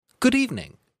Good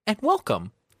evening, and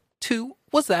welcome to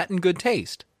Was That in Good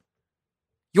Taste?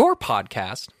 Your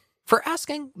podcast for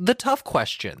asking the tough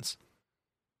questions.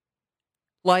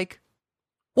 Like,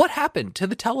 what happened to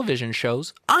the television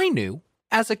shows I knew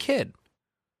as a kid?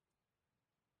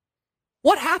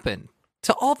 What happened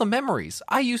to all the memories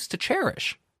I used to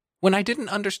cherish when I didn't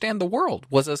understand the world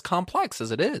was as complex as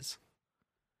it is?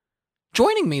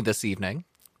 Joining me this evening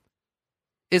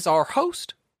is our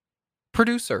host,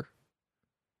 producer,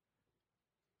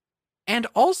 and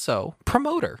also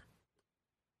promoter,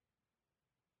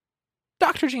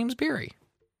 Dr. James Beery.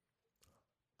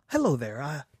 Hello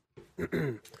there.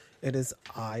 It is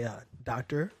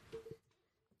Doctor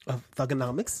of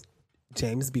Thugonomics,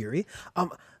 James Beery.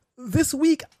 This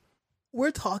week,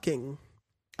 we're talking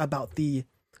about the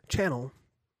channel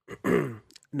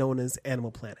known as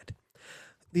Animal Planet.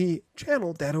 The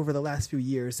channel that over the last few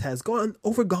years has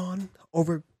undergone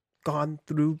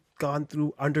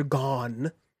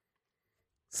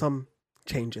some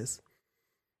changes.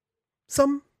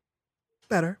 Some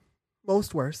better,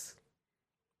 most worse.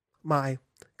 My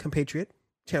compatriot,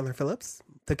 Chandler Phillips,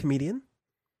 the comedian.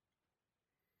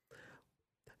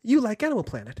 You like Animal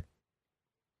Planet.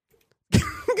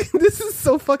 This is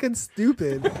so fucking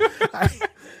stupid.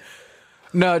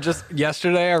 No, just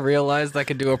yesterday I realized I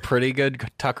could do a pretty good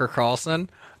Tucker Carlson,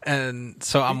 and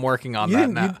so I'm working on that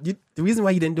now. The reason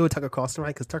why you didn't do a Tucker Carlson,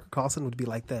 right? Because Tucker Carlson would be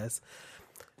like this.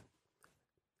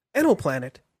 Animal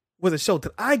Planet was a show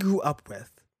that I grew up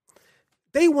with.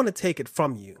 They want to take it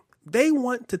from you. They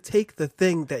want to take the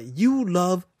thing that you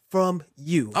love from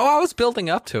you. Oh, I was building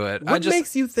up to it. What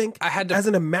makes you think, as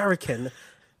an American,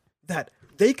 that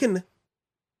they can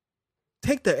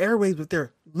take the airwaves with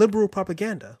their liberal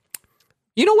propaganda?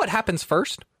 You know what happens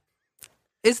first?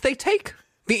 Is they take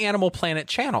the Animal Planet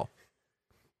channel,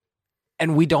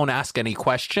 and we don't ask any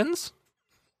questions.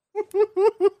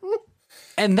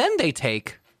 And then they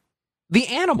take the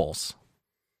animals.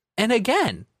 And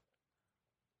again,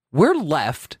 we're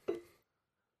left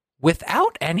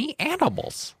without any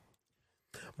animals.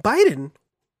 Biden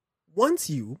wants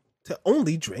you to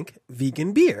only drink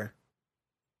vegan beer.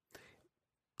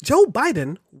 Joe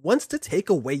Biden wants to take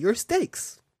away your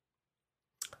stakes.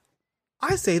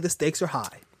 I say the stakes are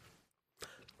high.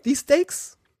 These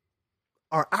stakes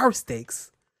are our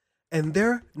stakes, and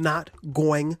they're not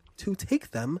going to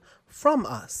take them from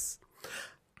us.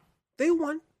 They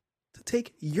want to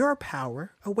take your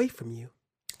power away from you.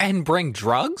 And bring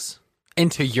drugs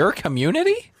into your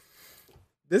community?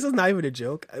 This is not even a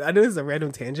joke. I know this is a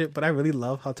random tangent, but I really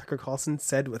love how Tucker Carlson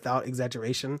said without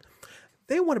exaggeration,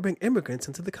 they want to bring immigrants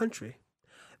into the country.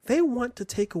 They want to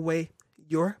take away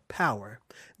your power.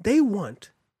 They want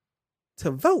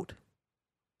to vote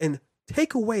and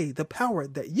take away the power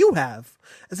that you have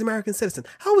as an American citizen.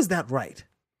 How is that right?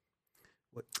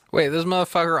 Wait, this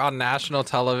motherfucker on national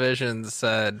television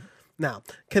said... Now,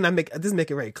 can I make it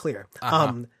very clear?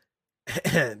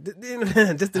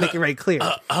 Just to make it very clear.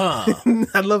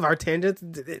 I love our tangents.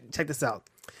 Check this out.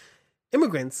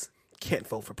 Immigrants can't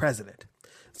vote for president.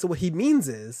 So what he means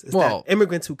is that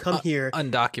immigrants who come here,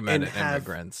 undocumented and have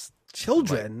immigrants,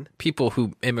 children, like people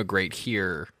who immigrate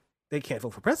here, they can't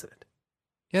vote for president.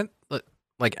 Yeah,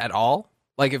 like at all.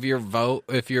 Like if you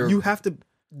have to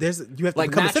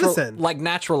become a citizen, like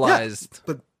naturalized.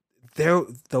 Yeah,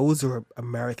 but those are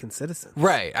American citizens,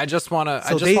 right? I just want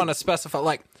to specify,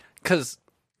 like, because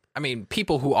I mean,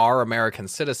 people who are American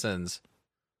citizens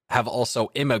have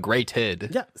also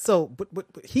immigrated. Yeah. So, but what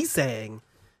he's saying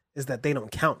is that they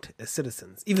don't count as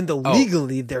citizens, even though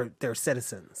legally they're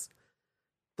citizens.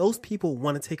 Those people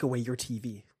want to take away your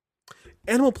TV.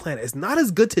 Animal Planet is not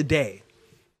as good today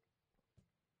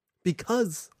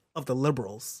because of the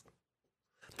liberals.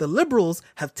 The liberals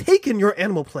have taken your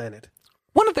Animal Planet.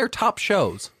 One of their top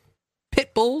shows,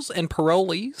 Pit Bulls and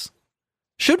Parolees.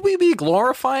 Should we be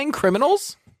glorifying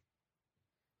criminals?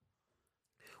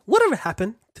 Whatever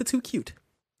happened to Too Cute?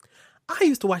 I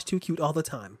used to watch Too Cute all the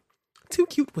time. Too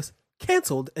Cute was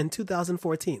canceled in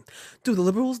 2014. Do the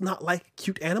liberals not like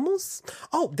cute animals?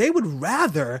 Oh, they would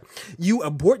rather you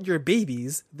abort your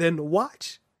babies than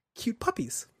watch cute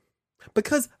puppies.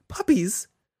 Because puppies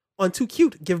on Too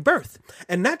Cute give birth.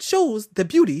 And that shows the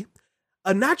beauty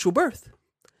of natural birth.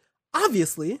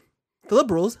 Obviously, the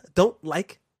liberals don't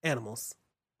like animals.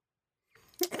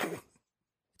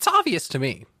 It's obvious to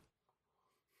me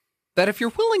that if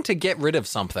you're willing to get rid of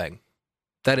something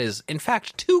that is, in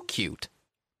fact, too cute,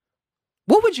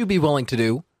 what would you be willing to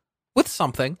do with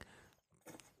something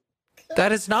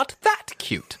that is not that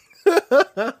cute?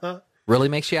 Really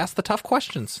makes you ask the tough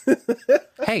questions.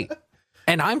 Hey,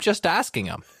 and I'm just asking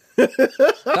them.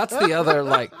 That's the other,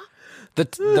 like,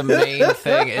 the main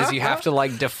thing is you have to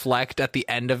like deflect at the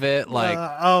end of it, like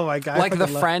oh my god, like the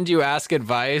friend you ask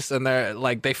advice and they're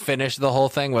like they finish the whole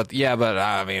thing with yeah, but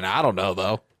I mean I don't know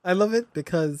though. I love it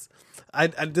because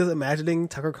I'm just imagining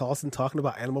Tucker Carlson talking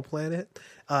about Animal Planet.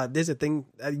 There's a thing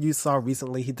that you saw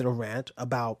recently. He did a rant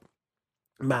about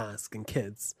masks and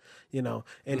kids, you know,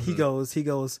 and he goes,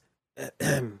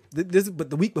 this, but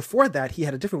the week before that, he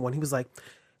had a different one. He was like,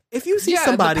 if you see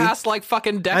somebody, in the past like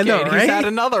fucking decade, know, right? he's had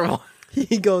another one.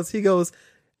 he goes,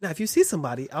 now if you see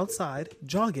somebody outside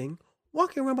jogging,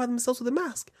 walking around by themselves with a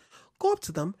mask, go up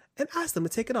to them and ask them to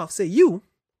take it off. Say, you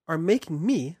are making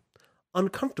me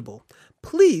uncomfortable.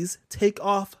 Please take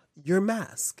off your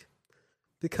mask.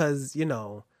 Because, you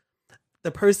know,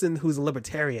 the person who's a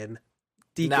libertarian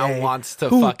DK, now wants to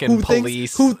fucking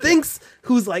police.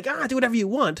 Who's like, do whatever you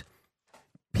want.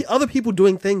 Other people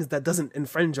doing things that doesn't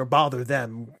infringe or bother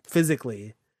them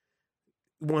physically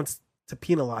wants to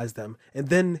penalize them. And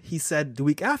then he said the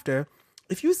week after,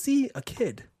 if you see a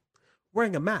kid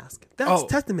wearing a mask, that's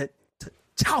testament to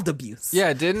child abuse.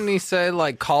 Yeah, didn't he say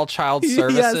like call child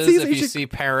services if you see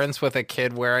parents with a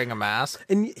kid wearing a mask?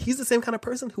 And he's the same kind of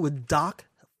person who would dock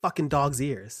fucking dog's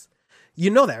ears. You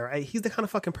know that, right? He's the kind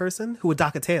of fucking person who would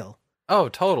dock a tail. Oh,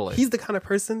 totally. He's the kind of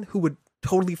person who would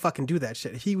totally fucking do that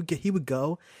shit. He would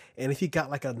go, and if he got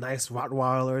like a nice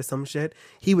Rottweiler or some shit,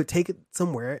 he would take it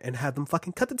somewhere and have them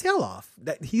fucking cut the tail off.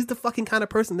 He's the fucking kind of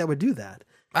person that would do that.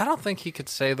 I don't think he could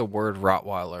say the word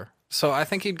Rottweiler. So I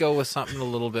think he'd go with something a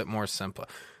little bit more simple.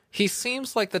 He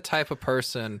seems like the type of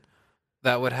person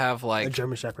that would have like a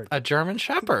German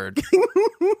Shepherd.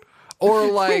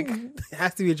 Or like it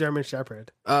has to be a German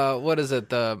Shepherd. What is it?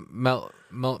 The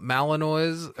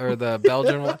Malinois or the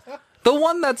Belgian one? The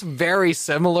one that's very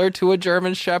similar to a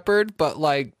German Shepherd, but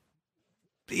like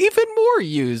even more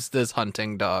used as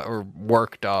hunting dog or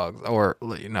work dogs, or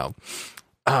you know,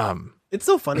 it's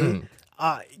so funny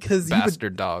because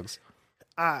bastard dogs.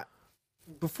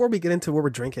 Before we get into what we're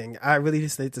drinking, I really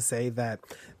just need to say that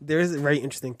there's a very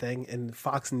interesting thing in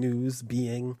Fox News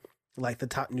being like the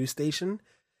top news station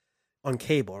on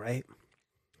cable, right?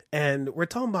 And we're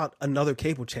talking about another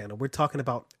cable channel. We're talking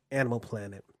about Animal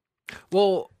Planet.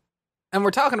 Well, and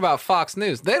we're talking about Fox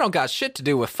News. They don't got shit to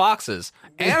do with foxes.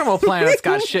 Animal Planet's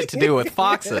got shit to do with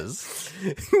foxes.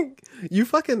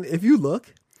 If you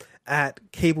look at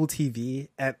cable TV,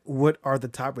 at what are the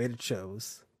top rated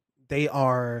shows, they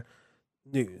are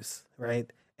news,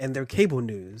 right? And they're cable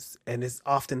news, and it's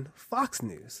often Fox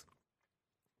News.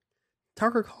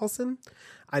 Tucker Carlson,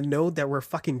 I know that we're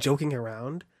fucking joking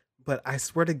around, but I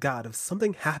swear to God, if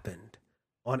something happened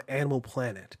on Animal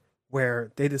Planet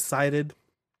where they decided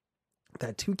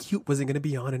that Too Cute wasn't going to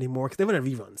be on anymore, because they went on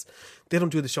reruns. They don't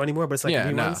do the show anymore, but it's like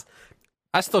reruns. No.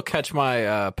 I still catch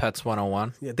my Pets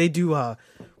 101. Yeah, they do.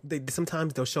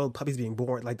 Sometimes they'll show puppies being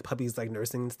born, like the puppies like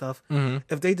nursing and stuff. Mm-hmm.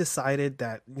 If they decided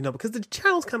that, you know, because the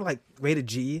channel's kind of like rated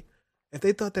G, if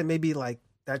they thought that maybe like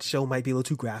that show might be a little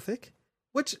too graphic,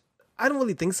 which I don't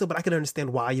really think so, but I can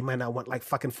understand why you might not want like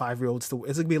fucking 5-year-olds to.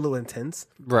 It's gonna be a little intense,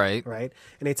 right? And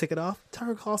they take it off.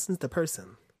 Tucker Carlson's the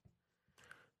person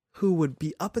who would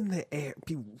be up in the air,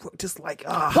 be just like,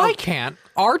 why can't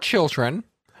our children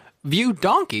view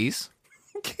donkeys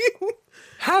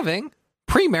having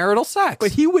premarital sex?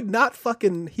 But he would not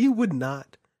fucking. He would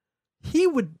not. He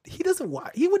would. He doesn't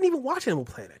watch. He wouldn't even watch Animal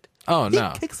Planet. Oh no!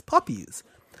 He kicks puppies.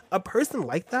 A person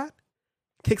like that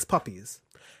kicks puppies,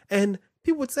 and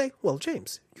people would say, well,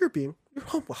 James, you're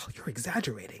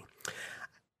exaggerating.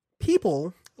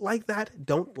 People like that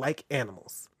don't like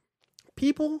animals.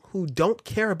 People who don't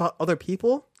care about other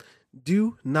people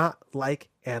do not like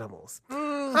animals.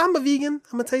 I'm a vegan.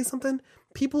 I'm going to tell you something.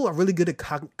 People are really good at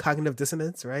cognitive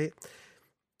dissonance, right?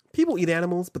 People eat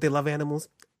animals, but they love animals.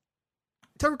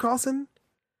 Tucker Carlson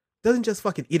doesn't just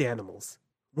fucking eat animals.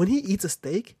 When he eats a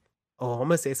steak, I'm going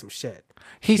to say some shit.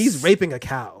 He's raping a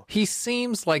cow. He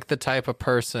seems like the type of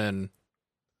person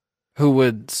who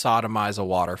would sodomize a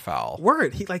waterfowl.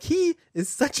 Word. He is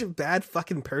such a bad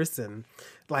fucking person.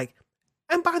 Like,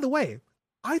 and by the way,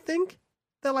 I think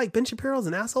that like Ben Shapiro's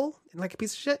an asshole and like a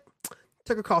piece of shit.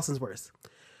 Tucker Carlson's worse.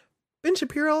 Ben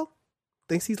Shapiro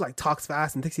thinks he's like talks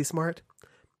fast and thinks he's smart.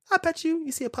 I bet you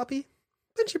see a puppy.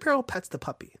 Ben Shapiro pets the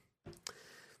puppy.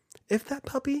 If that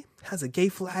puppy has a gay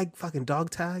flag fucking dog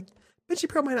tag, Ben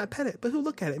Shapiro might not pet it, but he'll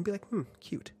look at it and be like,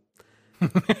 cute.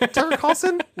 Tucker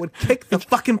Carlson would kick the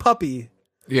fucking puppy.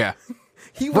 Yeah.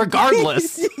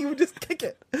 Regardless. He would just kick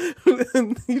it.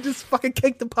 He just fucking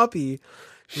kick the puppy.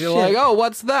 You're like, oh,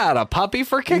 what's that? A puppy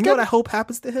for kicking? You know what I hope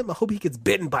happens to him? I hope he gets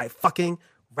bitten by a fucking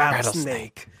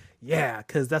rattlesnake. Yeah,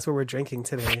 because that's what we're drinking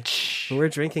today. We're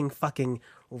drinking fucking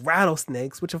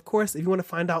rattlesnakes, which of course, if you want to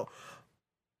find out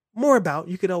more about,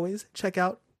 you could always check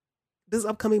out this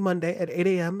upcoming Monday at 8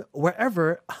 a.m.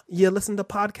 wherever you listen to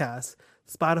podcasts.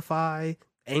 Spotify,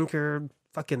 Anchor,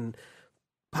 fucking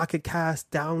Pocket Cast,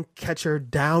 Downcatcher,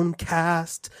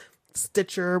 Downcast,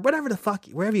 Stitcher, whatever the fuck,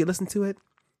 wherever you listen to it.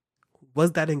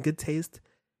 Was that in good taste?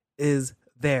 Is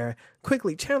there.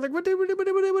 Quickly, Chandler, tell me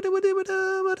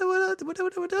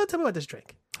about this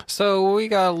drink. So we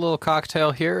got a little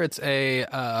cocktail here. It's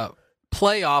a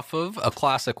play off of a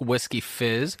classic whiskey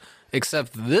fizz,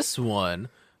 except this one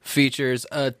features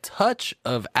a touch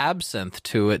of absinthe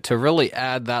to it to really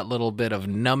add that little bit of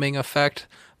numbing effect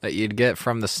that you'd get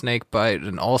from the snake bite.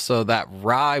 And also that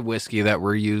rye whiskey that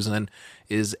we're using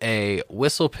is a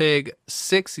Whistle Pig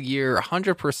 6-year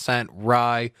 100%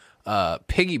 rye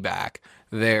piggyback.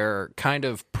 Their kind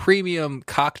of premium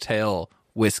cocktail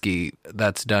whiskey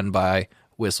that's done by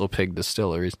Whistle Pig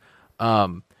Distilleries.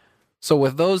 So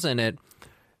with those in it,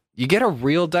 you get a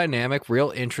real dynamic, real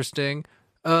interesting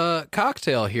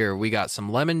cocktail here. We got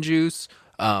some lemon juice,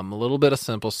 a little bit of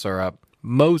simple syrup.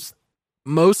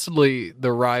 Mostly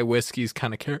the rye whiskeys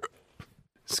kind of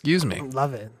excuse me.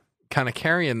 Love it. Kind of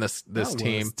carrying this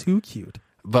team. Was too cute.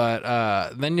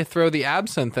 But then you throw the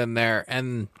absinthe in there,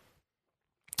 and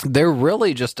they're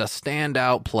really just a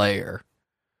standout player.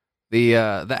 The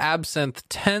absinthe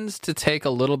tends to take a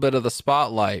little bit of the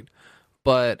spotlight,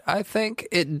 but I think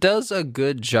it does a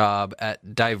good job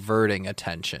at diverting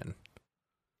attention.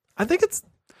 I think it's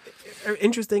an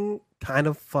interesting, kind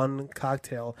of fun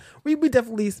cocktail. We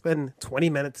definitely spend 20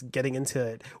 minutes getting into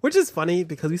it, which is funny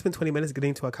because we spent 20 minutes getting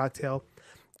into a cocktail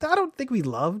that I don't think we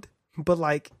loved, but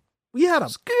like we had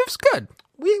It was good.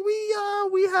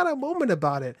 we had a moment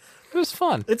about it. It was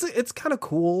fun. It's kind of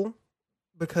cool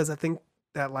because I think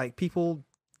that like the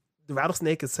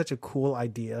rattlesnake is such a cool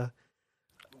idea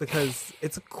because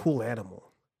it's a cool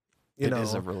animal. It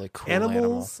is a really cool animal.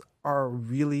 Animals are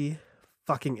really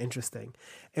fucking interesting.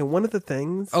 And one of the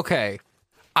things... Okay,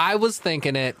 I was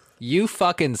thinking it. You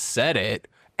fucking said it.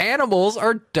 Animals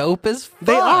are dope as fuck.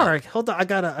 They are. Hold on. I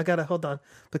gotta hold on.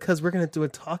 Because we're gonna do a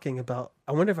talking about...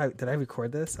 I wonder if did I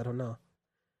record this? I don't know.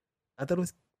 I thought it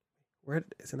was... Where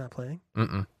is it not playing?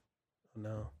 Mm-mm. Oh,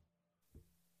 no.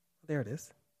 There it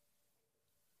is.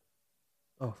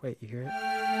 Oh, wait, you hear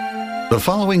it? The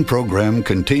following program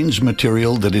contains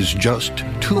material that is just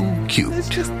too cute. It's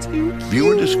just too cute.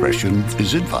 Viewer discretion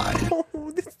is advised. Oh,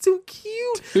 it's too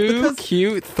cute. Too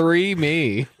cute, 3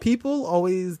 me. People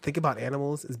always think about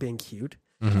animals as being cute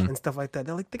Mm-hmm. and stuff like that.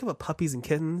 They're like, think about puppies and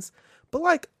kittens. But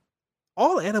like,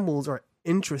 all animals are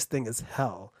interesting as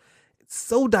hell. It's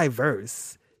so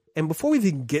diverse. And before we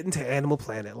even get into Animal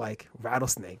Planet, like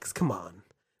rattlesnakes, come on.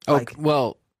 Like,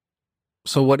 well,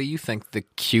 so what do you think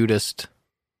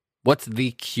what's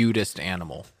the cutest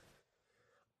animal?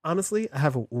 honestly, I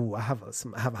have a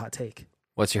hot take.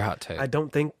 What's your hot take? I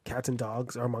don't think cats and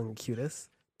dogs are among the cutest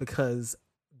because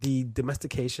the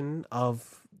domestication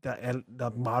of the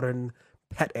modern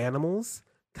pet animals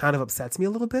kind of upsets me a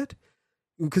little bit.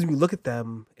 Because when you look at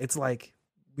them, it's like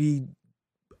we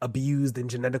abused and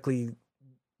genetically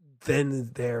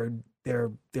thinned their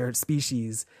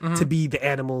species to be the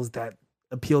animals that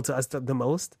appeal to us the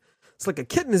most. It's like a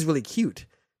kitten is really cute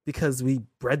because we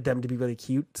bred them to be really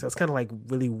cute. So it's kind of like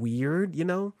really weird, you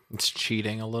know? It's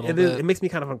cheating a little It bit. is. It makes me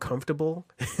kind of uncomfortable.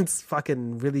 It's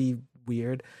fucking really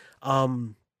weird.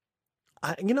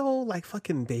 Like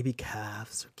fucking baby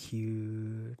calves are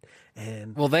cute,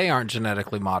 and Well, they aren't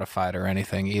genetically modified or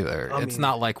anything either. It's mean,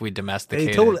 not like we domesticated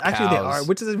they totally cows. actually they are,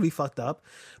 which is really fucked up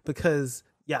because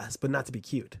yes, but not to be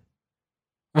cute.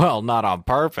 Well, not on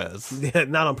purpose. Yeah,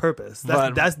 not on purpose.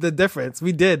 But- That's the difference.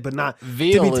 We did, but not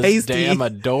Veal to be tasty. is damn To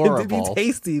adorable. be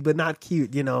tasty, but not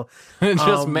cute. You know, It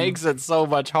just makes it so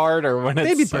much harder when it's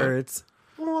baby so- birds.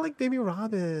 Oh, like baby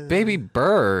robin. Baby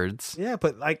birds. Yeah,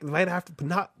 but like right after, but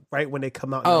not right when they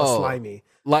come out and all Oh. slimy.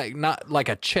 Like not like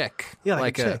a chick. Yeah,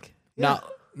 like a chick.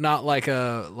 Not like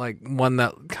one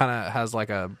that kind of has like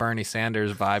a Bernie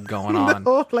Sanders vibe going on.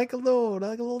 No, like a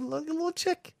little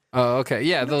chick. Oh, okay.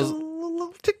 Yeah, Like those a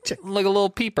little chick. like a little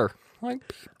peeper. Like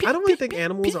I don't really think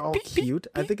animals are all cute.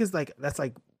 I think that's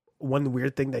like one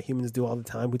weird thing that humans do all the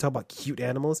time. We talk about cute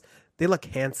animals. They look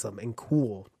handsome and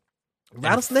cool.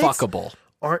 Rattlesnakes fuckable.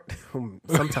 aren't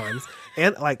sometimes,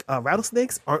 and like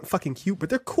rattlesnakes aren't fucking cute, but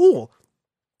they're cool.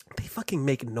 They fucking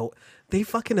they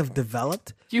fucking have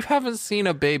developed. You haven't seen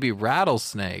a baby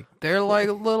rattlesnake. They're like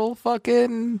little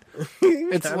fucking.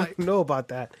 It's I like don't know about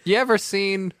that. you ever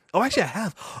seen? Oh, actually, I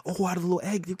have. Oh, out of a little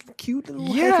egg, you can cute. The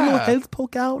little, Yeah. little heads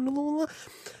poke out, and the little.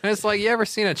 It's like you ever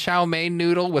seen a chow mein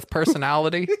noodle with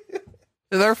personality?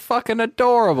 They're fucking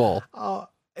adorable.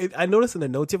 I noticed in the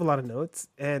notes you have a lot of notes,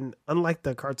 and unlike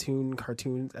the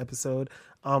cartoons episode,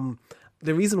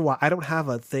 the reason why I don't have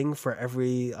a thing for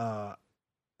every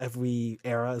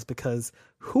era is because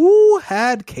who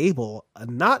had cable?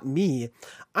 Not me.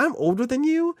 I'm older than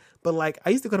you, but like I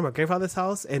used to go to my grandfather's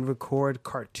house and record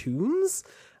cartoons.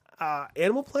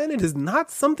 Animal Planet is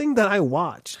not something that I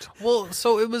watched. Well,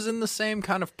 so it was in the same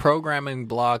kind of programming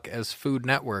block as Food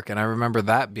Network, and I remember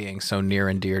that being so near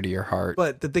and dear to your heart.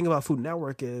 But the thing about Food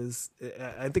Network is,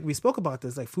 I think we spoke about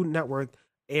this. Like Food Network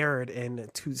started in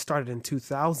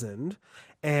 2000,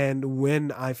 and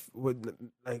when I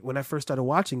first started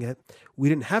watching it, we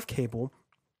didn't have cable.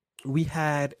 We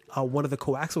had one of the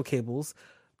coaxial cables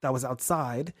that was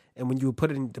outside, and when you would put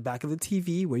it in the back of the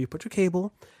TV where you put your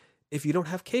cable, if you don't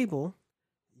have cable,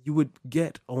 you would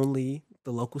get only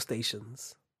the local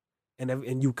stations,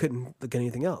 and you couldn't get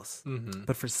anything else. Mm-hmm.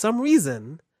 But for some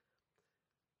reason,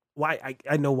 why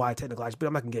I know why technologically, but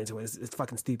I'm not gonna get into it. It's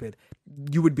fucking stupid.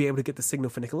 You would be able to get the signal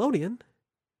for Nickelodeon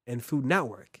and Food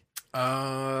Network.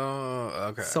 Oh,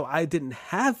 okay. So I didn't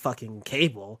have fucking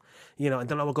cable, and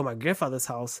then I would go to my grandfather's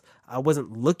house. I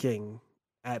wasn't looking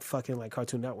at fucking like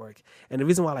Cartoon Network. And the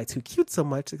reason why I like Too Cute so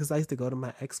much is because I used to go to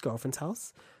my ex-girlfriend's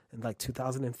house in like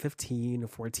 2015 or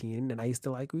 14, and I used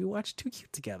to like we watched Too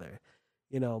Cute together,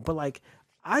 But like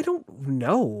I don't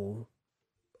know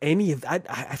any of that.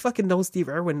 I fucking know Steve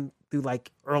Irwin through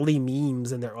like early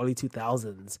memes in the early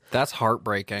 2000s. That's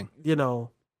heartbreaking.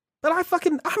 But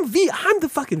I'm the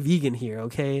fucking vegan here,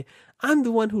 okay? I'm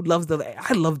the one who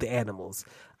I love the animals.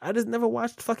 I just never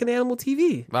watched fucking animal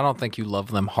TV. I don't think you love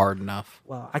them hard enough.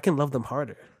 Well, I can love them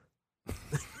harder.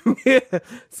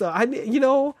 So I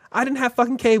didn't have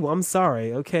fucking cable. I'm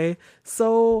sorry, okay?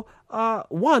 So,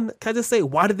 can I just say,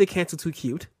 why did they cancel Too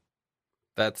Cute?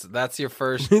 That's your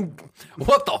first.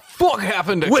 What the fuck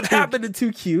happened to What happened to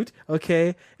Too Cute?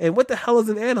 Okay, and what the hell is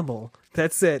an animal?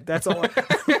 That's it. That's all.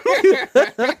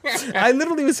 I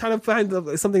literally was trying to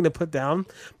find something to put down,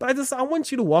 but I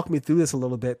want you to walk me through this a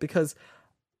little bit because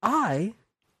I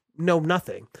know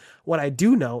nothing. What I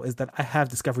do know is that I have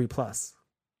Discovery Plus.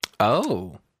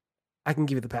 Oh. I can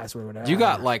give you the password or whatever. You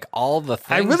got like all the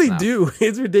things. I really now. do.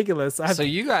 It's ridiculous. So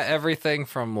you got everything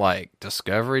from like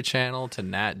Discovery Channel to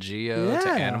Nat Geo to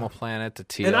Animal Planet to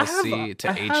TLC to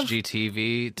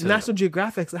HGTV to National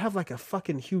Geographics. I have like a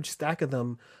fucking huge stack of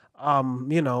them.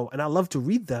 And I love to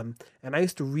read them. And I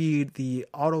used to read the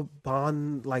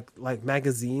Autobahn like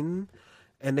magazine,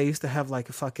 and they used to have like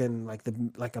a fucking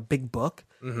like a big book,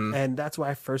 and that's where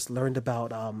I first learned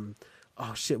about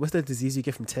oh shit, what's the disease you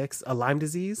get from ticks? A Lyme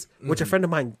disease, which a friend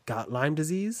of mine got Lyme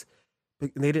disease,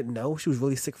 but they didn't know. She was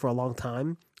really sick for a long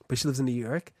time, but she lives in New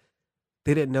York.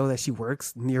 They didn't know that she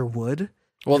works near wood.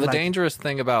 Well, the dangerous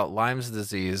thing about Lyme's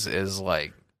disease is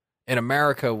like in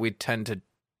America, we tend to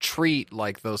treat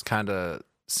like those kind of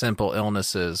simple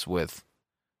illnesses with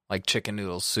like chicken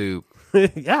noodle soup.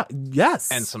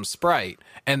 Yes. And some Sprite.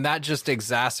 And that just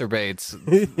exacerbates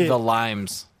the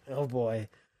limes. Oh boy.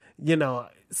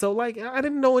 So like I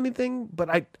didn't know anything, but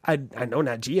I know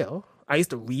Nat Geo. I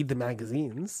used to read the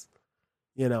magazines.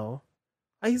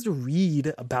 I used to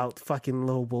read about fucking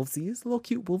little wolfsies, little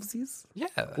cute wolfsies.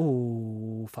 Yeah.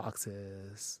 Ooh,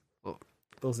 foxes.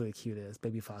 Those are the cutest,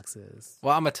 baby foxes.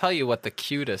 Well, I'm going to tell you what the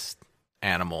cutest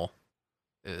animal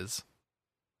is.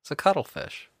 It's a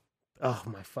cuttlefish. Oh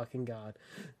my fucking God.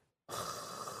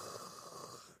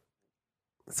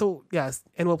 So, yes,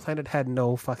 Animal Planet had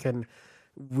no fucking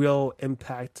real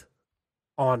impact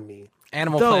on me.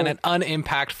 Animal Planet,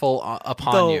 unimpactful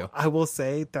upon you. I will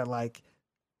say that, like,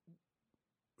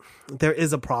 there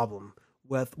is a problem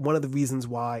with one of the reasons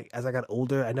why, as I got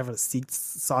older, I never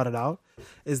sought it out,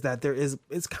 is that it is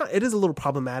a little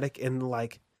problematic in,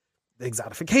 like, the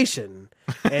exotification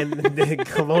and the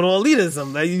colonial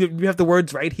elitism. You have the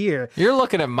words right here. You're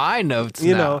looking at my notes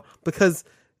now. Because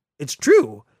it's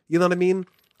true. You know what I mean?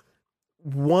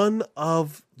 One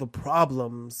of the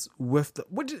problems with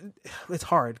it's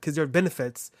hard because there are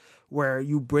benefits where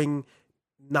you bring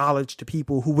knowledge to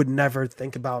people who would never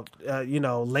think about,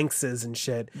 lynxes and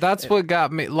shit. That's what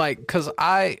got me, like, because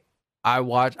I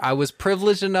was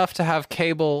privileged enough to have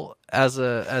cable as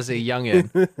a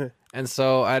youngin'. And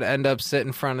so I'd end up sitting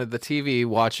in front of the TV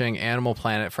watching Animal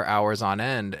Planet for hours on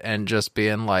end and just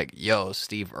being like, yo,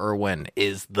 Steve Irwin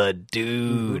is the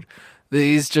dude. Mm-hmm.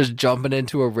 He's just jumping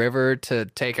into a river to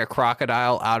take a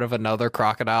crocodile out of another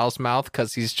crocodile's mouth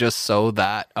because he's just so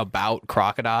that about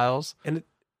crocodiles. And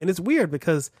it's weird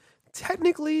because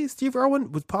technically Steve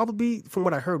Irwin was probably, from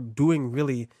what I heard, doing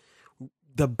really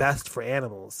the best for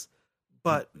animals.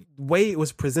 But the way it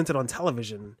was presented on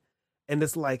television, and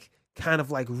it's like kind of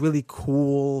like really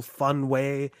cool, fun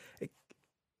way,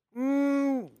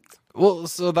 Well,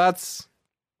 so that's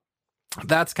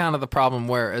kind of the problem.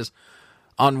 Whereas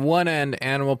on one end,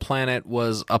 Animal Planet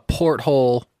was a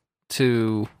porthole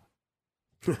to.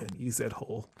 You said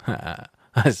hole.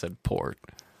 I said port.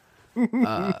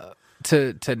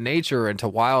 To nature and to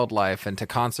wildlife and to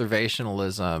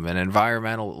conservationism and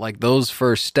environmental, like those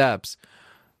first steps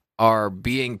are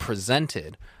being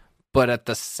presented. But at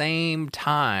the same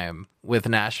time, with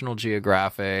National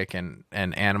Geographic and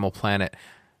Animal Planet,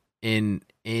 in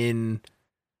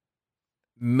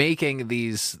making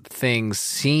these things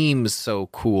seem so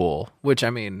cool, which, I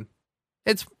mean,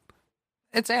 it's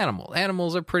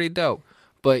animals are pretty dope,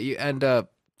 but you end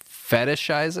up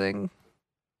fetishizing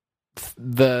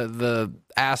the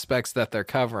aspects that they're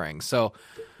covering. So,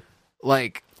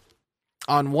 like,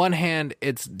 on one hand,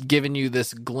 it's giving you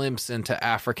this glimpse into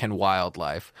African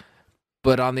wildlife,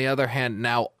 but on the other hand,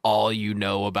 now all you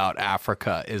know about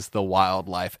Africa is the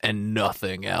wildlife and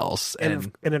nothing else.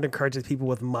 And it encourages people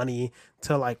with money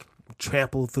to like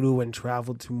trample through and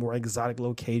travel to more exotic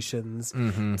locations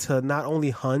to not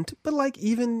only hunt, but like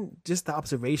even just the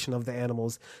observation of the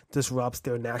animals disrupts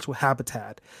their natural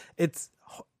habitat. It's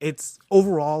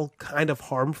overall kind of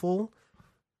harmful,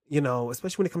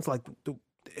 especially when it comes to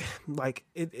like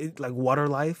like water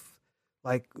life,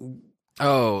 like.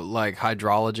 Oh, like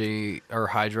hydrology or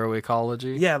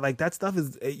hydroecology? Yeah, like that stuff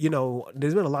is,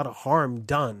 there's been a lot of harm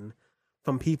done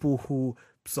from people who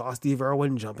saw Steve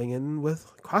Irwin jumping in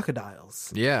with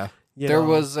crocodiles. Yeah. There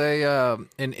was an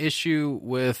issue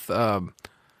with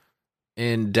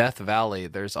in Death Valley.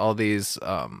 There's all these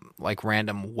like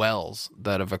random wells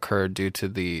that have occurred due to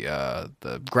the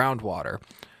groundwater.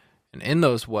 And in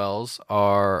those wells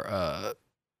are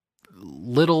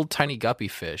little tiny guppy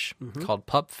fish called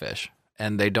pupfish.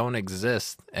 And they don't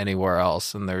exist anywhere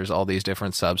else. And there's all these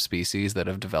different subspecies that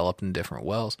have developed in different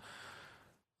wells.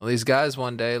 Well, these guys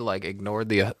one day like ignored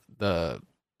the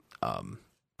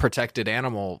protected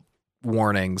animal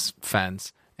warnings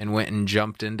fence and went and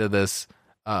jumped into this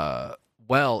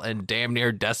well and damn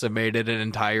near decimated an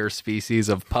entire species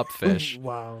of pupfish.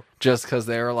 Wow! Just because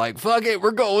they were like, "Fuck it, we're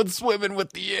going swimming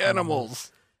with the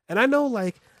animals." And I know,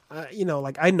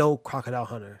 I know Crocodile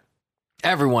Hunter.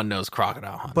 Everyone knows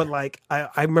Crocodile Hunter. But like I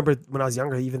remember when I was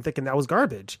younger even thinking that was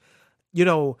garbage.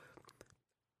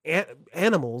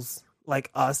 Animals like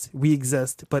us, we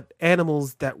exist, but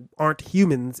animals that aren't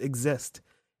humans exist.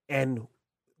 And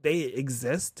they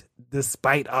exist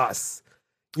despite us.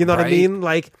 You know what I mean?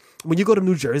 Like when you go to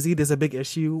New Jersey, there's a big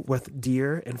issue with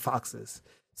deer and foxes.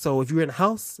 So if you're in a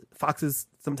house, foxes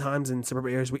sometimes in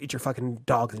suburban areas will eat your fucking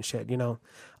dogs and shit,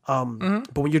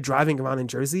 But when you're driving around in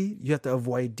Jersey, you have to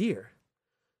avoid deer.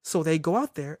 So they go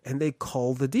out there and they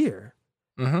cull the deer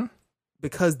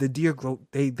because the deer grow.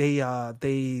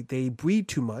 They breed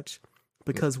too much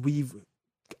because we've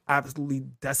absolutely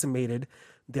decimated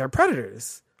their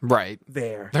predators. Right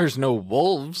there, there's no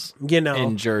wolves,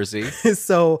 in Jersey.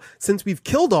 So since we've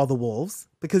killed all the wolves,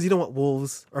 because you don't want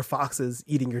wolves or foxes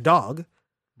eating your dog,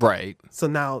 right? So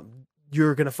now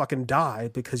you're gonna fucking die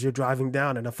because you're driving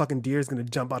down and a fucking deer is gonna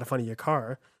jump out in front of your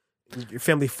car. Your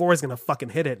family 4 is going to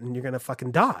fucking hit it and you're going to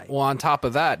fucking die. Well, on top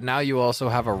of that, now you also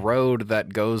have a road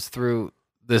that goes through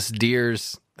this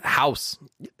deer's house.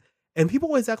 And people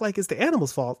always act like it's the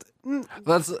animal's fault.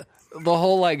 That's the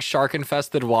whole like shark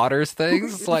infested waters thing.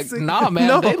 It's like, nah, man,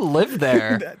 no. They live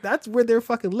there. That's where they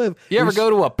fucking live. You ever go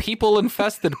to a people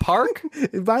infested park?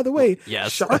 By the way,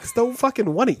 yes. Sharks don't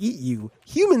fucking want to eat you.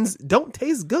 Humans don't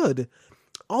taste good.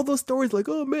 All those stories like,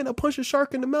 oh man, I punched a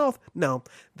shark in the mouth. No,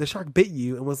 the shark bit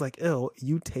you and was like, ew,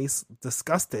 you taste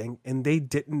disgusting. And they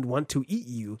didn't want to eat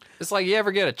you. It's like you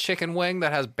ever get a chicken wing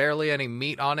that has barely any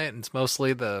meat on it and it's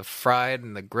mostly the fried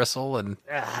and the gristle and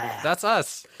that's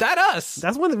us.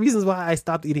 That's one of the reasons why I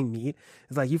stopped eating meat.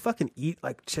 It's like you fucking eat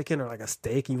like chicken or like a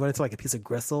steak and you run into like a piece of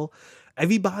gristle.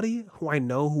 Everybody who I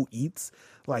know who eats,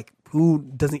 like who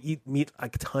doesn't eat meat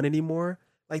like a ton anymore,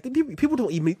 like people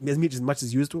don't eat meat as much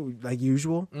as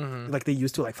usual, like they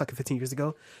used to like fucking 15 years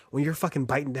ago. When you're fucking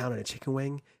biting down on a chicken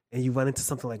wing and you run into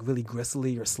something like really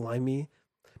gristly or slimy,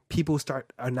 people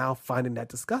are now finding that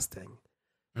disgusting.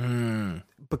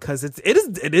 Because it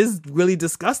is really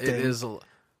disgusting. It is,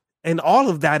 and all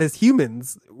of that is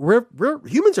humans.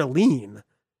 Humans are lean.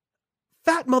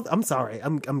 Fat mother. I'm sorry.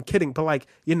 I'm kidding. But like,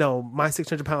 my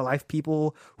 600-pound life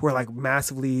people who are like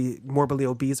massively morbidly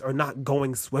obese are not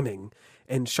going swimming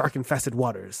in shark infested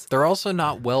waters. They're also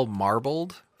not well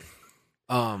marbled.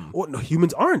 Well, no,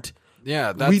 humans aren't.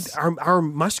 Yeah, that's our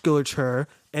musculature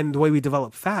and the way we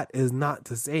develop fat is not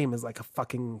the same as like a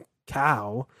fucking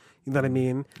cow. You know what I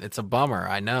mean? It's a bummer.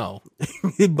 I know.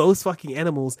 Most fucking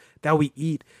animals that we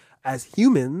eat as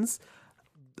humans,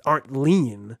 aren't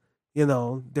lean. You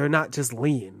know, they're not just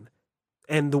lean.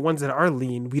 And the ones that are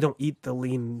lean, we don't eat the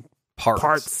lean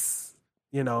parts,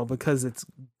 you know, because it's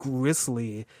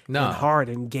gristly and hard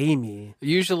and gamey.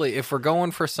 Usually, if we're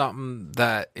going for something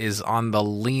that is on the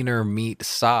leaner meat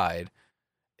side,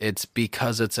 it's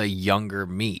because it's a younger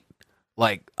meat,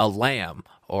 like a lamb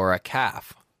or a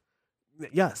calf.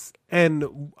 Yes.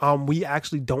 And we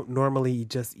actually don't normally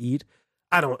just eat.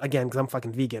 I don't, again, because I'm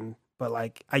fucking vegan. But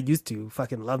like I used to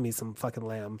fucking love me some fucking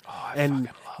lamb. Oh, and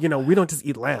you know, we don't just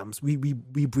eat lambs. We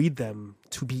breed them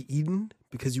to be eaten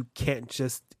because you can't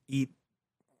just eat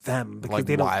them because like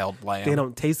they don't wild lamb. They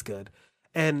don't taste good.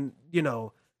 And you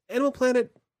know, Animal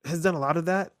Planet has done a lot of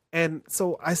that. And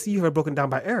so I see her broken down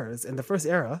by eras. And the first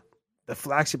era, the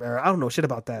flagship era, I don't know shit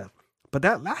about that. But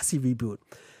that Lassie reboot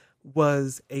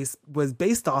was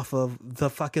based off of the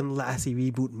fucking Lassie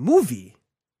reboot movie.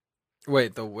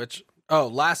 Wait, the which? Oh,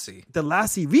 Lassie. The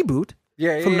Lassie reboot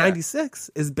from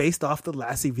 96 is based off the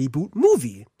Lassie reboot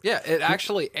movie. Yeah, it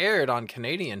actually aired on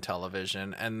Canadian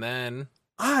television, and then...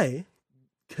 I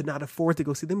could not afford to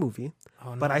go see the movie,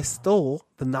 Oh, no. but I stole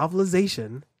the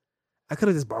novelization. I could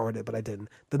have just borrowed it, but I didn't.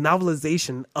 The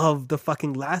novelization of the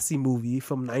fucking Lassie movie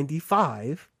from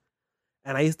 95,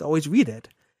 and I used to always read it.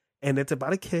 And it's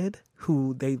about a kid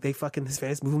who they fucking, his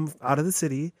parents move him out of the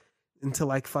city into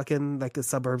like fucking like the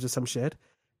suburbs or some shit.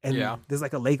 And there's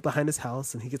like a lake behind his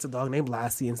house, and he gets a dog named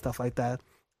Lassie and stuff like that.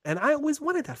 And I always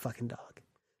wanted that fucking dog.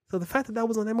 So the fact that that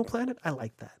was on Animal Planet, I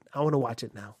like that. I want to watch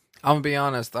it now. I'm gonna be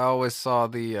honest. I always saw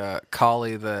the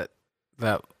collie that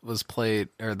was played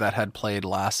or that had played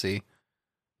Lassie,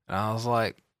 and I was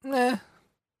like, nah,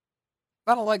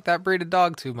 I don't like that breed of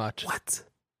dog too much. What?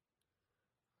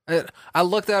 I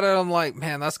looked at it. I'm like,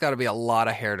 man, that's got to be a lot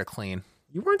of hair to clean.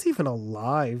 You weren't even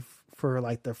alive for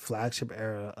like the flagship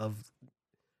era of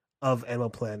Animal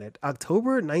Planet,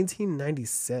 October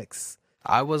 1996.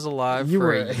 I was alive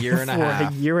for a year and a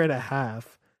half. A year and a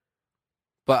half.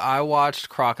 But I watched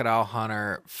Crocodile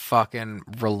Hunter fucking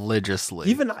religiously.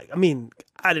 Even I mean,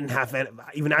 I didn't have it.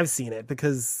 Even I've seen it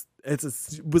because it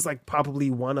was like probably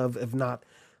one of, if not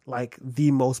like the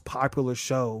most popular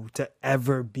show to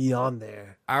ever be on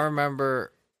there. I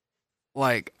remember,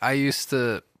 like, I used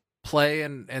to play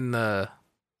in the,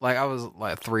 like, I was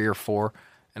like 3 or 4,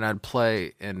 and I'd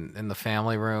play in the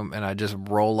family room, and I'd just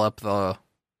roll up the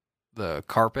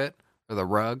carpet or the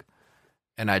rug,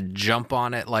 and I'd jump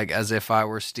on it like as if I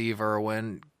were Steve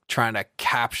Irwin trying to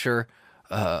capture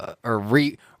or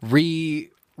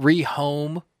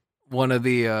rehome one of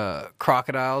the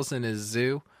crocodiles in his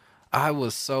zoo. I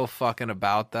was so fucking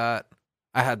about that.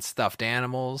 I had stuffed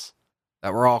animals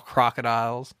that were all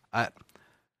crocodiles.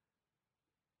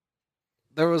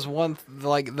 There was one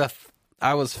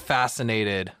I was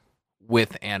fascinated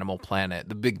with Animal Planet.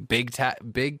 The Big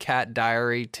Cat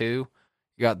Diary too.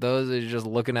 You got those that you're just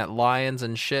looking at lions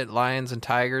and shit, lions and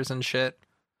tigers and shit.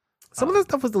 Some of that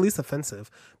stuff was the least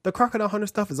offensive. The Crocodile Hunter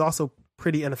stuff is also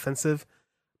pretty inoffensive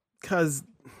because,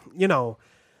 you know,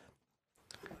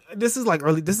 this is like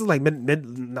mid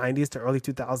 90s to early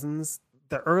 2000s.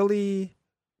 The early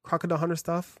Crocodile Hunter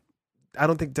stuff, I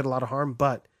don't think did a lot of harm,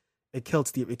 but it killed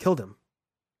Steve. It killed him.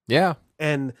 Yeah.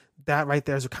 And that right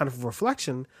there is a kind of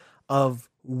reflection of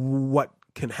what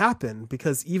can happen,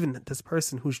 because even this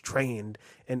person who's trained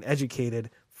and educated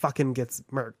fucking gets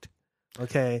murked.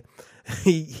 Okay.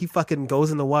 He fucking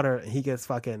goes in the water and he gets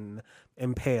fucking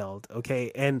impaled.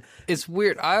 Okay. And it's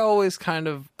weird. I always kind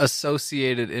of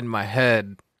associated in my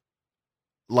head,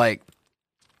 like,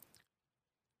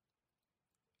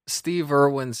 Steve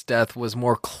Irwin's death was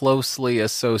more closely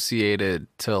associated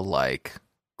to like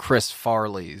Chris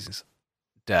Farley's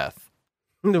death.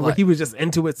 Where he was just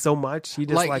into it so much, he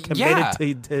just like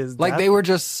committed to his like death. They were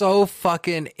just so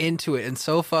fucking into it and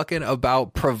so fucking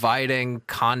about providing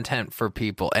content for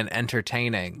people and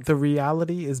entertaining. The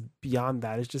reality is beyond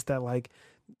that. It's just that like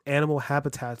animal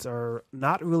habitats are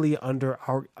not really under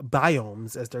our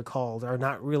biomes, as they're called, are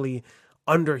not really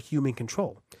under human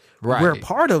control. Right. We're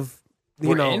part of,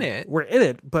 We're in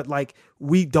it, but like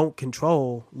we don't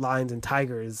control lions and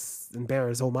tigers and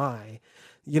bears. Oh my,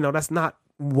 that's not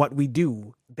what we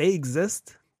do. They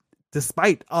exist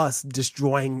despite us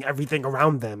destroying everything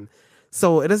around them.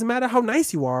 So it doesn't matter how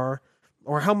nice you are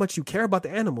or how much you care about the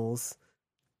animals.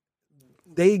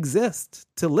 They exist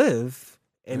to live.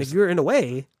 And if you're in a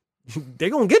way, they're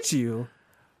going to get you.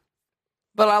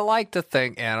 But I like to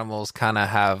think animals kind of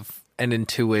have an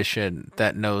intuition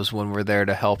that knows when we're there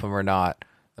to help them or not.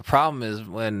 The problem is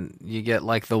when you get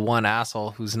like the one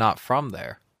asshole who's not from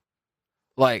there.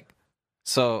 Like,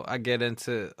 so I get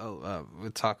into,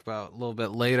 we'll talk about a little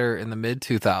bit later in the mid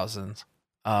 2000s.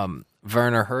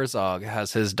 Werner Herzog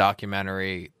has his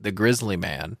documentary, The Grizzly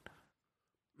Man.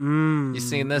 You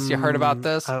seen this? You heard about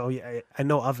this? Oh yeah, I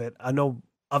know of it. I know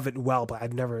of it well, but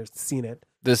I've never seen it.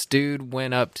 This dude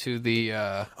went up to the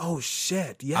Oh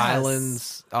shit! Yes.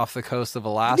 islands off the coast of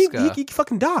Alaska. He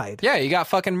fucking died. Yeah, he got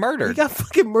fucking He murdered. got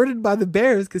fucking murdered by the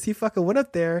bears because he fucking went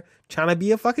up there trying to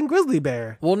be a fucking grizzly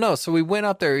bear. Well, no, so we went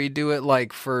up there. He'd do it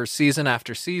like for season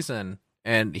after season,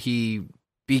 and he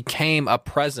became a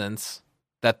presence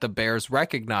that the bears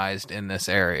recognized in this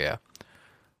area.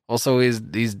 Also, he's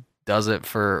does it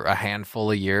for a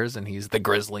handful of years, and he's the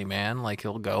grizzly man. Like,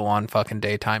 he'll go on fucking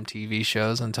daytime TV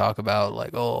shows and talk about like,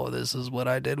 oh, this is what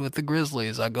I did with the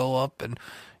grizzlies. I go up and,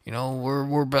 you know,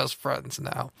 we're best friends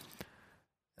now.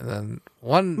 And then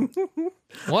one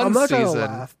I'm not trying to season,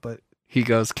 laugh, but he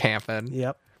goes camping,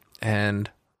 yep. and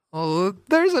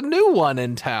there's a new one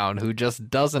in town who just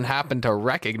doesn't happen to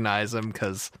recognize him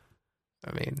because,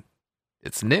 I mean,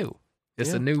 it's new. It's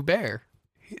Yeah. a new bear.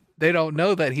 They don't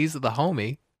know that he's the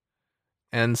homie,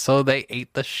 and so they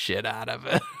ate the shit out of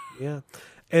it. Yeah,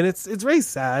 and it's very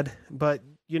sad, but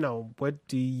you know, what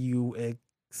do you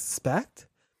expect?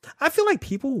 I feel like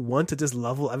people want to just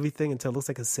level everything until it looks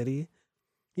like a city,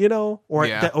 you know, or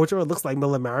Yeah. or it looks like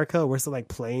Middle America, where it's like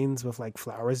plains with like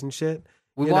flowers and shit.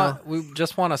 We You we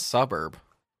just want a suburb.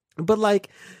 But like,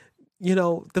 you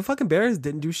know, the fucking bears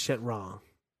didn't do shit wrong.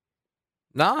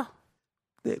 Nah,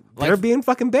 They're Like- being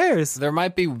fucking bears. there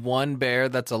might be one bear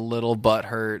that's a little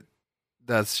butthurt.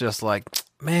 That's just like,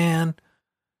 man,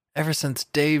 ever since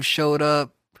Dave showed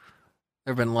up,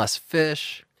 there've been less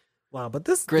fish. Wow, but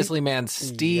this Grizzly Man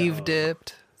Steve Yo.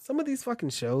 dipped. some of these fucking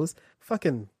shows,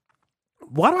 fucking.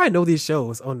 Why do I know these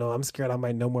shows? Oh no, I'm scared I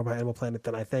might know more about Animal Planet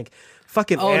than I think.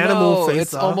 Fucking Oh Animal no, Face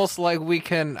it's Off. almost like we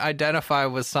can identify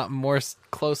with something more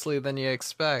closely than you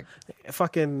expect.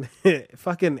 fucking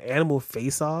Animal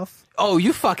Face Off. Oh,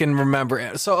 you fucking remember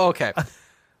it. So, okay.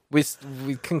 We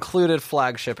concluded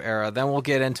flagship era, then we'll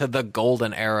get into the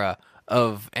golden era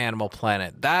of Animal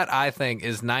Planet. That, I think,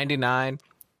 is 99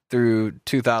 through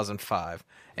 2005.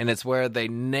 And it's where they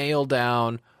nail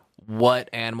down what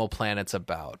Animal Planet's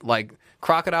about. Like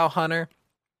Crocodile Hunter,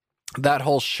 that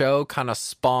whole show kind of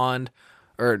spawned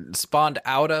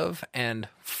out of and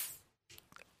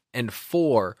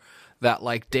for that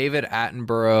like David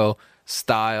Attenborough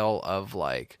style of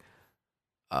like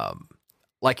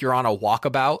you're on a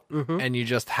walkabout and you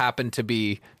just happen to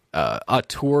be a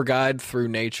tour guide through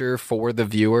nature for the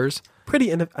viewers.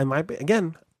 Pretty, I might be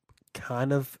again,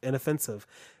 kind of inoffensive.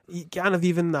 Kind of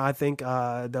even I think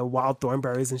the Wild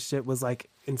Thornberries and shit was like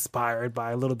inspired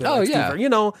by a little bit. Oh, like yeah. Steve, you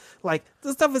know, like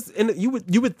the stuff is. And you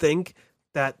would think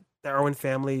that the Irwin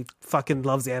family fucking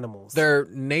loves animals. They're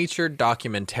nature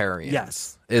documentarians.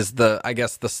 Yes. Is I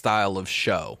guess the style of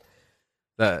show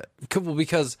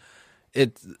because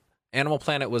Animal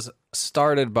Planet was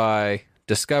started by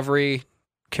Discovery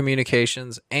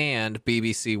Communications and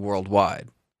BBC Worldwide.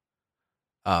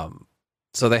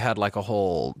 So they had like a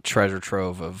whole treasure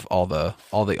trove of all the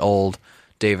old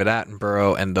David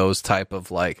Attenborough and those type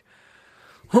of like,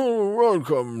 oh,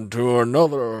 welcome to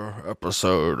another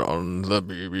episode on the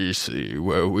BBC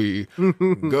where we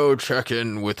go check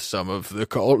in with some of the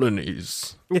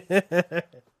colonies.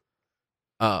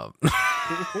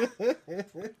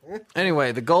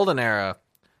 Anyway, the golden era.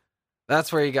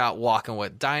 That's where you got Walking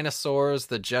with Dinosaurs,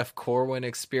 the Jeff Corwin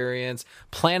Experience,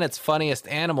 Planet's Funniest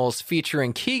Animals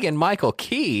featuring Keegan-Michael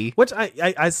Key. Which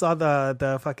I saw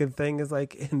the fucking thing is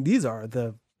like, and these are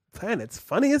the planet's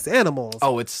funniest animals.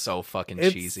 Oh, it's so fucking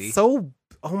it's cheesy. so,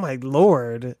 oh my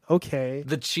lord. Okay.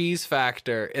 The cheese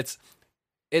factor.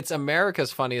 It's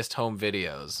America's Funniest Home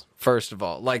Videos. First of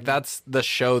all, like that's the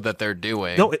show that they're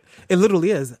doing. No, it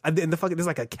literally is. And the fucking there's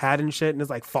like a cat and shit, and it's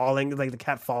like falling. Like the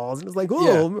cat falls, and it's like,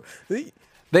 oh,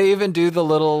 They even do the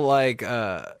little like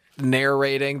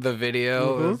narrating the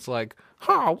video. It's like,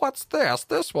 huh, what's this?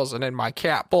 This wasn't in my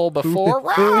cat bowl before.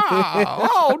 Rah!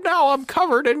 Oh, now I'm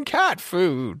covered in cat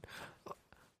food.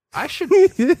 Should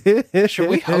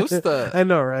we host the? I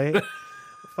know, right?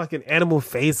 Fucking Animal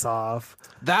Face Off.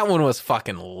 That one was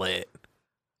fucking lit.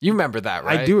 You remember that,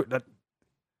 right? I do.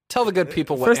 Tell the good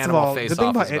people what First of Animal all, Face the thing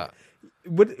Off about is it- about.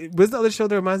 What's the other show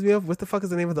that reminds me of? What the fuck is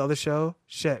the name of the other show?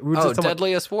 Shit. We were Oh, just talking about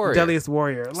Deadliest Warrior. Deadliest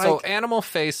Warrior. Like, So Animal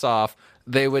Face Off,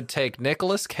 they would take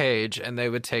Nicolas Cage and they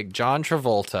would take John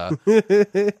Travolta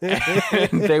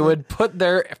and they would put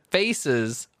their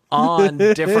faces on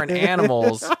different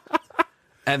animals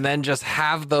and then just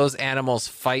have those animals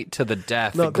fight to the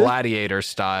death, No, this- gladiator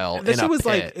style, this in a shit was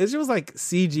pit. like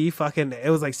CG fucking. It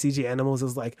was like CG animals. It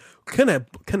was like, can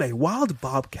a wild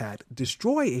bobcat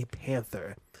destroy a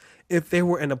panther? if they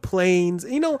were in the plains.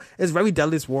 It's very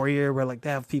Deadliest Warrior where like they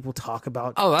have people talk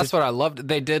about. Oh, that's what I loved.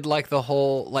 They did like the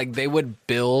whole, like they would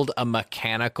build a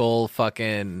mechanical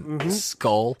fucking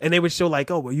skull. And they would show like,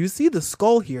 oh, well, you see the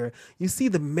skull here. You see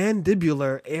the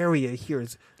mandibular area here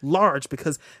is large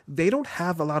because they don't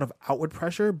have a lot of outward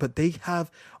pressure, but they have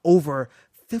over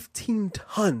 15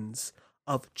 tons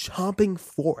of chomping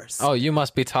force. Oh, you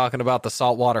must be talking about the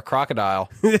saltwater crocodile.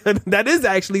 That is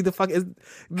actually the fucking...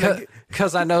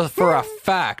 Because I know for a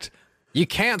fact you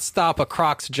can't stop a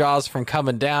croc's jaws from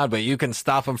coming down, but you can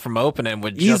stop them from opening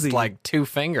with just Easy. like 2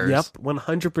 fingers. Yep,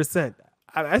 100%.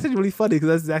 That's actually really funny because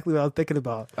that's exactly what I was thinking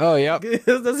about. Oh, yep.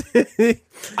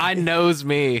 I knows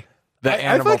me. The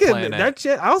Animal Planet. That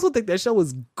shit, I also think that show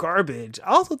was garbage.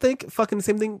 I also think fucking the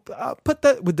same thing. Put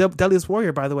that with Deadliest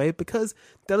Warrior, by the way, because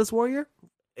Deadliest Warrior,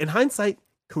 in hindsight,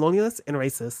 colonialist and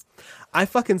racist. I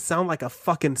fucking sound like a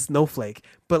fucking snowflake,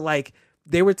 but like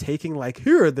they were taking like,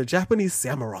 here are the Japanese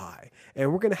samurai,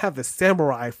 and we're gonna have the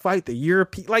samurai fight the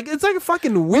European. Like it's like a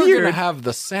fucking weird. We're gonna have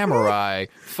the samurai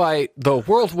fight the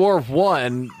World War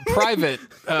I private.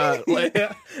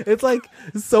 Yeah. It's like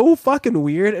so fucking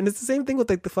weird, and it's the same thing with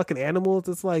like the fucking animals.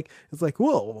 It's like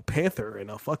whoa, a panther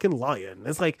and a fucking lion.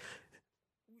 It's like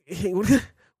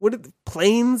what are the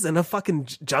plains and a fucking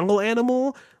jungle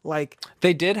animal? Like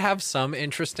They did have some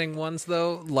interesting ones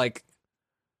though, like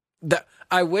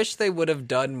I wish they would have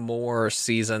done more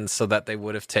seasons so that they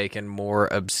would have taken more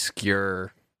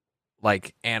obscure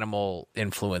like animal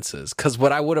influences. Because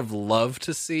what I would have loved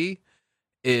to see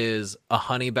is a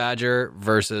honey badger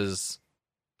versus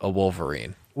a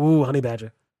wolverine. ooh, honey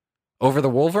badger. Over the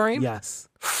wolverine? Yes.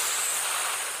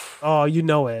 Oh, you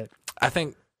know it. I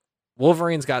think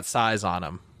Wolverine's got size on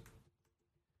him.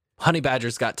 Honey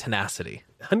badger's got tenacity.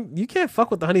 You can't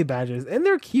fuck with the honey badgers, and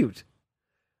they're cute.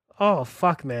 Oh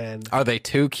fuck, man. Are they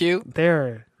too cute?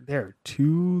 They're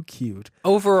too cute.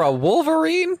 Over a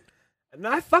wolverine? And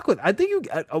I fuck with. I think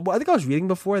I was reading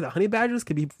before that honey badgers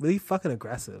could be really fucking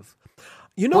aggressive.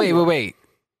 Wait.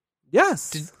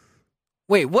 Yes.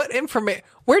 Wait, what information?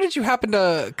 Where did you happen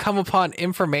to come upon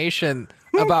information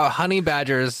about honey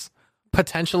badgers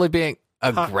potentially being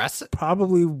aggressive?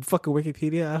 Probably fucking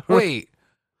Wikipedia. Wait,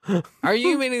 are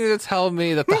you meaning to tell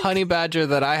me that the honey badger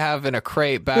that I have in a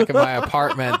crate back in my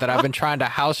apartment that I've been trying to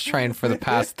house train for the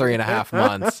past 3.5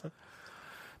 months,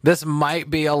 this might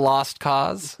be a lost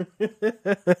cause?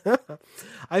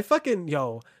 I fucking,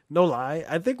 no lie.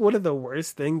 I think one of the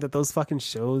worst thing that those fucking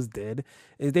shows did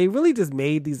is they really just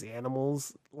made these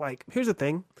animals, like, here's the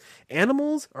thing.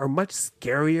 Animals are much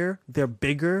scarier. They're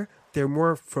bigger. They're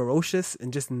more ferocious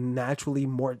and just naturally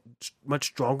much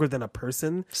stronger than a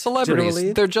person. Celebrities,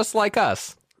 generally. they're just like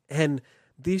us. And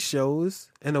these shows,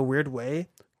 in a weird way,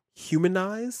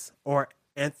 humanize or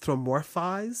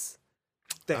anthropomorphize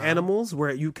the animals,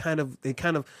 where they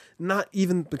kind of not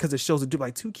even because the shows do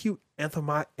like Too Cute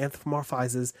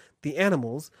anthropomorphizes the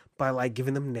animals by like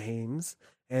giving them names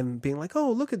and being like, oh,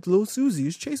 look at little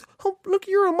Susie's chase. Oh, look,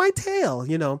 you're on my tail.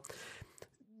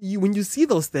 When you see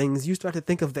those things, you start to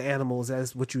think of the animals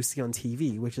as what you see on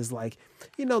TV, which is like,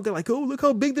 they're like, oh, look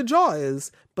how big the jaw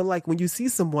is. But like when you see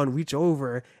someone reach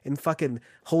over and fucking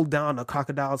hold down a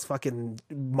crocodile's fucking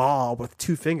maw with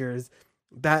 2 fingers,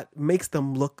 that makes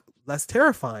them look less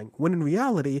terrifying. When in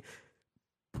reality,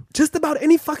 just about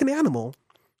any fucking animal,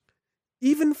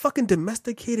 even fucking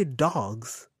domesticated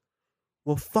dogs,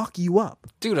 will fuck you up.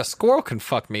 Dude, a squirrel can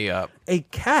fuck me up.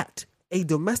 A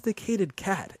domesticated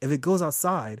cat, if it goes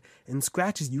outside and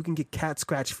scratches, you can get cat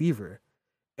scratch fever,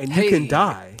 and you can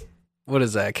die. What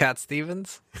is that, Cat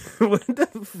Stevens? What the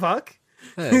fuck?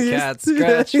 Cat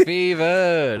scratch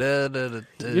fever.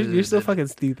 You're so fucking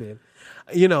stupid.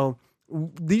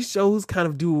 These shows kind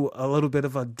of do a little bit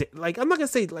of I'm not gonna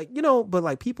say but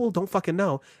like people don't fucking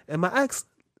know. And my ex,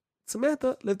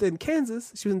 Samantha, lived in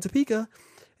Kansas. She was in Topeka,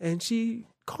 and she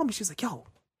called me. She was like, yo,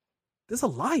 there's a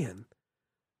lion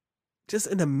just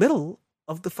in the middle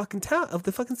of the fucking town, of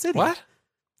the fucking city. What?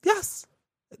 Yes.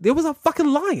 There was a fucking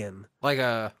lion. Like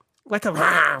a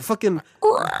fucking,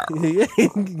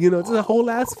 just a whole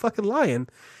ass fucking lion.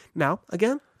 Now,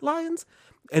 again, lions,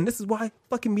 and this is why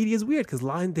fucking media is weird, because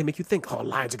lions, they make you think, oh,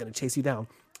 lions are going to chase you down.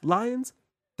 Lions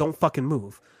don't fucking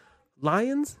move.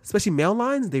 Lions, especially male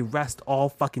lions, they rest all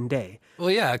fucking day.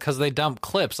 Well, yeah, because they dump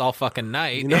clips all fucking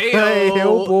night.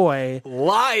 Oh boy.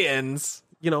 Lions.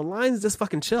 Lions just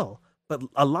fucking chill. But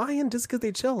a lion, just because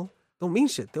they chill, don't mean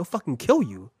shit. They'll fucking kill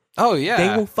you. Oh, yeah.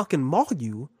 They will fucking maul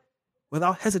you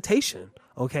without hesitation,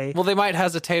 okay? Well, they might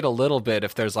hesitate a little bit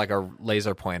if there's like a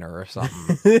laser pointer or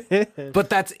something. But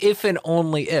that's if and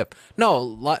only if.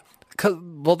 No,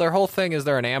 their whole thing is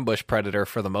they're an ambush predator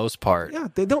for the most part. Yeah,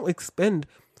 they don't expend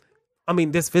I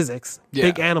mean, there's physics. Yeah.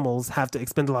 Big animals have to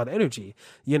expend a lot of energy,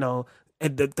 you know.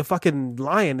 And the fucking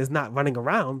lion is not running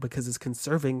around because it's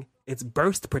conserving its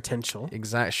burst potential.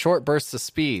 Exact short bursts of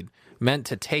speed meant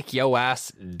to take yo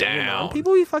ass You know, down. and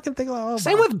people be fucking thinking like, oh,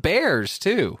 Same with bears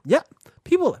too, yeah.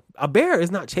 A bear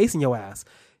is not chasing your ass.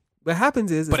 What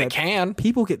happens is but it that can.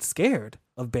 people get scared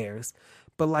of bears.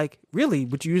 But like, really,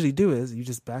 what you usually do is you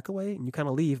just back away and you kind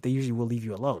of leave. They usually will leave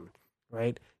you alone,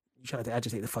 right? You try to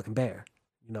agitate the fucking bear,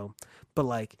 you know. But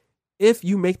like, if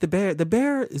you make the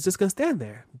bear is just gonna stand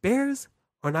there. Bears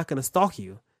are not gonna stalk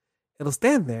you. It'll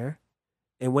stand there,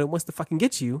 and when it wants to fucking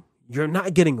get you, you're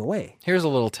not getting away. Here's a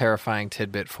little terrifying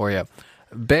tidbit for you.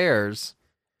 Bears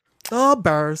Oh,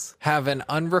 bears. have an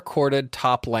unrecorded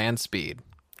top land speed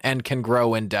and can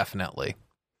grow indefinitely,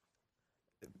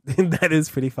 That is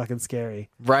pretty fucking scary.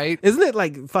 right? Isn't it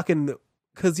like fucking?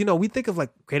 Because you know we think of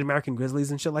like Great American Grizzlies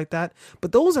and shit like that,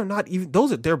 but those are not even.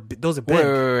 Those are big.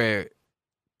 Wait.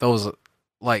 Those,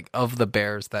 like, of the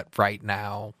bears that right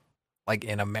now, like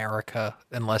in America,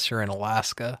 unless you're in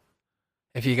Alaska,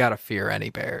 if you gotta fear any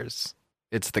bears,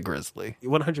 it's the grizzly.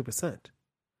 100%.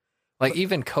 Like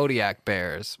even Kodiak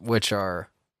bears, which are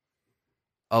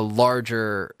a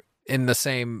larger in the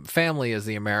same family as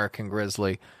the American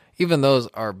grizzly, even those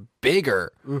are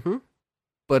bigger, Mm-hmm.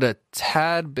 but a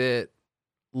tad bit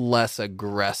less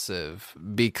aggressive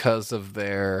because of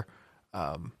their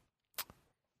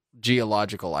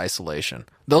geological isolation.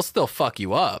 They'll still fuck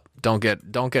you up. Don't get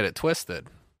it twisted.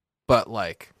 But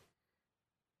like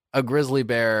a grizzly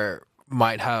bear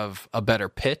might have a better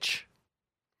pitch.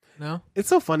 No? It's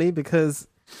so funny because,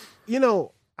 you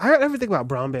know, I heard everything about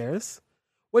brown bears,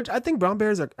 which I think brown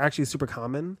bears are actually super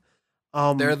common.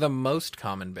 They're the most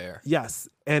common bear. Yes,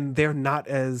 and they're not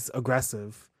as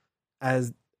aggressive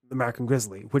as American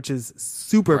grizzly, which is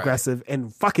super Right. aggressive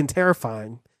and fucking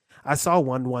terrifying. I saw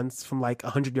one once from like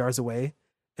 100 yards away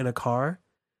in a car,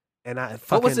 and I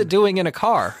fucking... What was it doing in a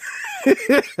car?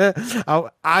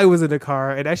 I was in a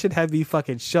car, and that shit had me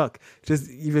fucking shook. Just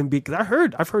even because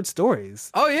I've heard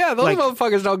stories. Oh yeah, those Like,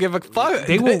 motherfuckers don't give a fuck.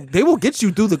 They will get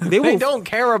you through the. They They will don't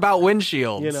care about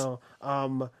windshields. you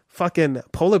know, fucking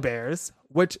polar bears,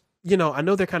 which, you know, I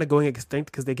know they're kind of going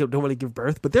extinct because they don't really give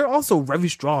birth, but they're also very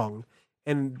strong.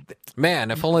 And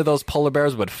Man, if only those polar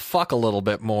bears would fuck a little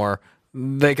bit more,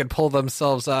 they could pull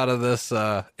themselves out of this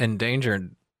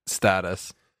endangered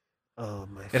status. oh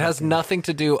my, It has fucking- nothing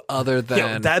to do other than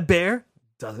Yo, that bear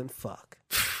doesn't fuck.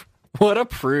 what a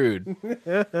prude.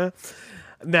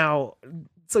 Now,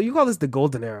 so you call this the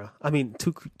golden era? I mean,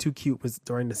 too cute was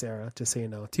during this era. Just so you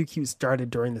know, Too Cute started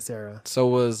during this era. So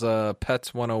was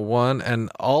Pets 101 and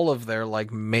all of their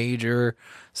like major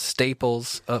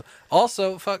staples.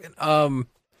 Also, fucking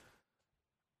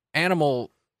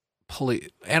animal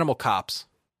cops.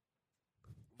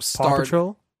 Paw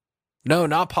Patrol. No,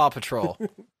 not Paw Patrol.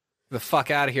 The fuck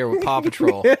out of here with Paw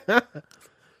Patrol.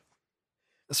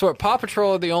 So Paw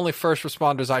Patrol are the only first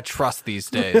responders I trust these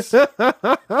days.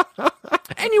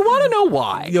 And you want to know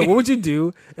why? Yo, what would you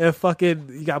do if fucking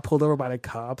you got pulled over by the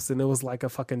cops and it was like a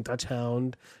fucking Dutch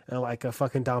Hound and like a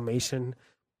fucking Dalmatian,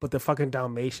 but the fucking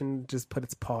Dalmatian just put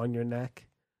its paw on your neck?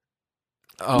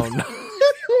 Oh no,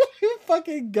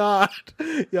 Fucking God.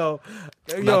 Yo,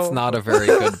 that's not a very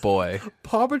good boy.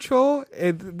 Paw Patrol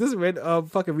and this is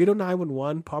fucking Reno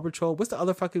 911, Paw Patrol. What's the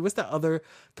other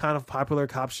kind of popular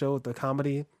cop show, the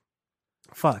comedy?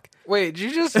 Fuck. Wait, did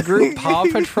you just group Paw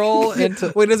Patrol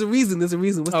into? Wait, there's a reason. What's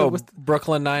the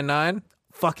Brooklyn Nine-Nine?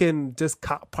 fucking just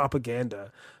cop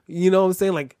propaganda? You know what I'm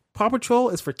saying? Like, Paw Patrol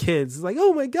is for kids. It's like,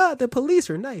 oh my God, the police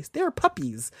are nice. They're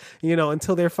puppies, you know,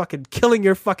 until they're fucking killing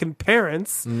your fucking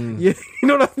parents. You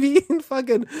know what I mean?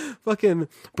 fucking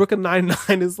Brooklyn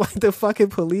Nine-Nine is like the fucking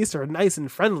police are nice and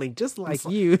friendly, just like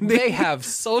you. They have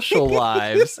social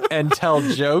lives and tell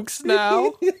jokes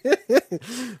now.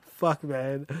 Fuck,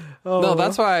 man. Oh, No,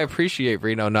 that's why I appreciate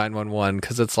Reno 911,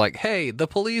 because it's like, hey, the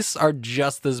police are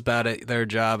just as bad at their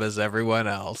job as everyone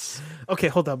else. okay.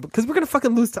 Hold on, because we're gonna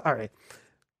fucking lose to. All right,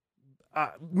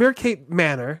 Meerkat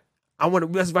Manor.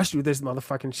 Let's rush through this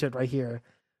motherfucking shit right here.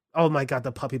 Oh my God,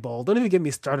 the puppy bowl. Don't even get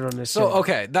me started on this So, shit.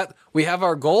 okay, that we have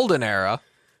our golden era,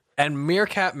 and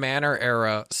Meerkat Manor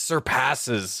era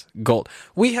surpasses gold.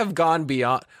 We have gone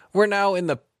beyond. We're now in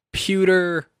the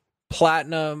pewter,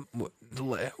 platinum,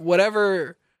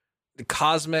 whatever, the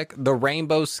cosmic, the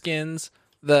rainbow skins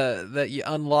that you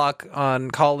unlock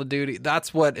on Call of Duty.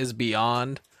 That's what is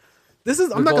beyond. I'm not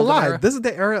gonna golden lie. era? This is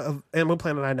the era of Animal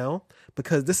Planet I know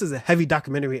because this is a heavy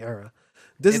documentary era.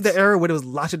 This is the era where there was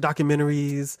lots of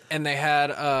documentaries. And they had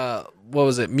what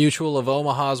was it? Mutual of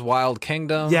Omaha's Wild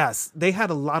Kingdom. Yes, they had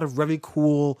a lot of very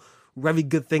cool, very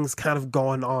good things kind of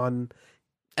going on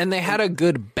And they had a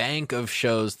good bank of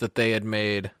shows that they had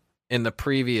made in the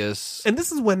previous. And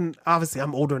this is when, obviously,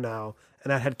 I'm older now,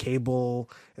 and I had cable,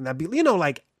 and I'd be,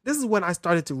 like, this is when I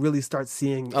started to really start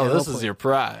seeing. Oh, this is your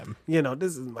prime.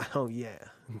 This is my,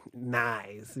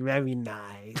 nice, very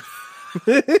nice.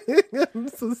 I'm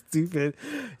so stupid,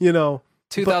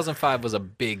 2005 was a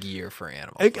big year for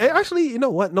Animal. Actually, you know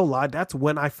what? No lie. That's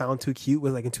when I found Too Cute,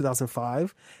 was like in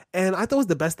 2005. And I thought it was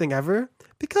the best thing ever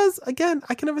because, again,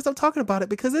 I can never stop talking about it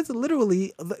because it's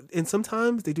literally, and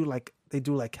sometimes they do like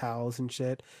cows and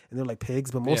shit and they're like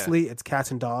pigs, but mostly it's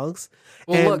cats and dogs.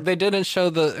 Well, look, they didn't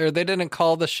they didn't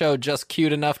call the show just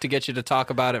cute enough to get you to talk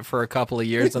about it for a couple of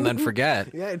years and then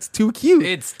forget. Yeah, it's too cute.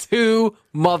 It's too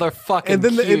motherfucking and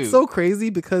then cute. It's so crazy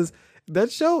because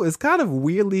that show is kind of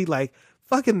weirdly like,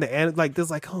 fucking there's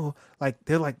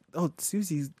they're like, oh,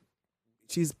 Susie's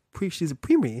she's a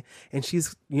preemie and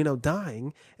she's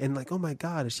dying and like, oh my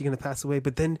god, is she gonna pass away?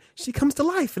 But then she comes to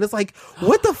life and it's like,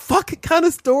 what the fuck kind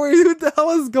of story? What the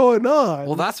hell is going on?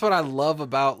 Well, that's what I love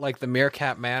about like the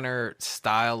Meerkat Manor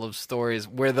style of stories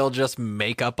where they'll just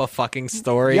make up a fucking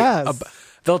story. Yes.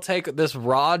 They'll take this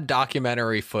raw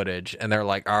documentary footage and they're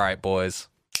like, all right, boys,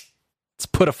 let's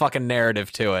put a fucking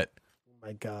narrative to it. Oh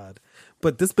my god.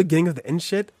 But this beginning of the end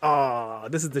shit,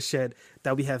 this is the shit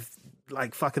that we have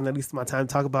like fucking at least my time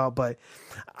to talk about. But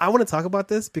I want to talk about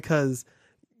this because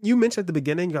you mentioned at the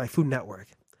beginning, you're like Food Network.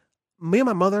 Me and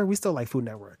my mother, we still like Food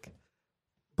Network.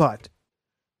 But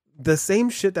the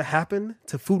same shit that happened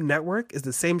to Food Network is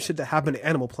the same shit that happened to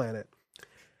Animal Planet.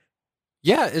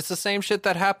 Yeah, it's the same shit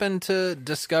that happened to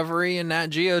Discovery and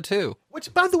Nat Geo too.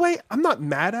 Which, by the way, I'm not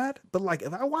mad at, but like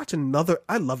if I watch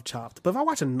I love Chopped, but if I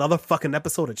watch another fucking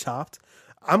episode of Chopped,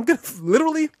 I'm gonna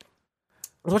literally, I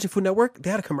was watching Food Network,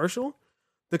 they had a commercial.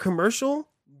 The commercial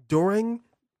during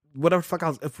whatever fuck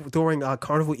during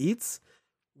Carnival Eats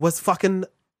was fucking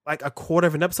like a quarter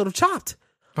of an episode of Chopped.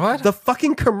 What? The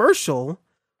fucking commercial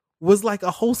was like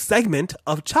a whole segment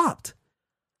of Chopped.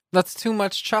 That's too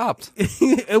much Chopped.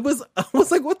 I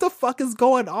was like, what the fuck is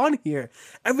going on here?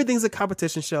 Everything's a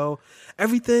competition show.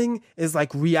 Everything is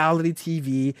like reality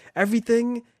TV.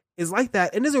 Everything is like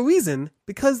that. And there's a reason,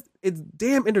 because it's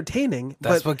damn entertaining.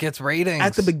 That's what gets ratings.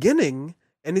 At the beginning,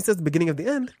 and it says the beginning of the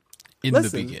end. In the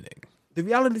beginning. The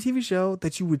reality TV show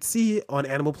that you would see on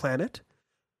Animal Planet,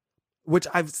 which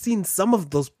I've seen some of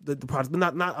those the products, but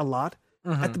not a lot.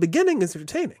 Mm-hmm. At the beginning is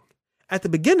entertaining. At the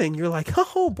beginning, you're like,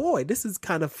 oh boy, this is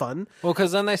kind of fun. Well,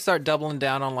 because then they start doubling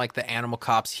down on like the Animal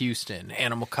Cops Houston,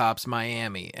 Animal Cops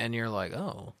Miami, and you're like,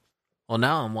 oh, well,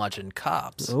 now I'm watching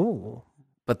Cops. Oh.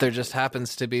 But there just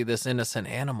happens to be this innocent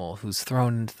animal who's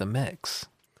thrown into the mix.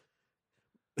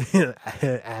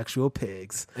 Actual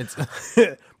pigs. It's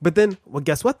But then, well,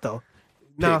 guess what though?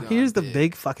 Now, here's the pig.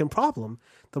 big fucking problem.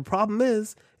 The problem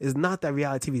is not that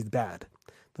reality TV is bad.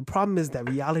 The problem is that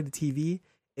reality TV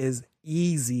is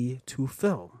easy to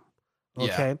film.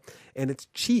 Okay? Yeah. And it's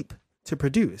cheap to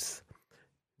produce.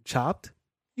 Chopped,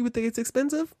 you would think it's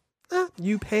expensive?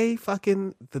 You pay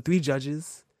fucking the 3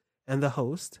 judges and the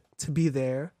host to be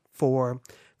there for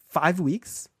 5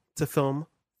 weeks to film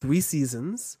 3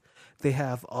 seasons. They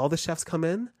have all the chefs come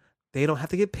in. They don't have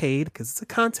to get paid because it's a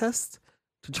contest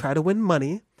to try to win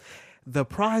money. The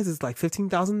prize is like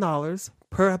 $15,000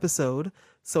 per episode.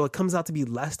 So it comes out to be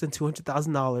less than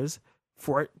 $200,000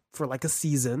 for like a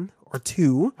season or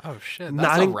 2. Oh shit,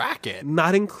 that's a racket.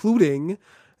 Not including,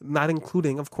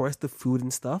 of course, the food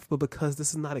and stuff, but because this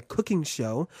is not a cooking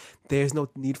show, there's no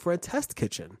need for a test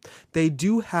kitchen. They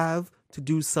do have to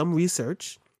do some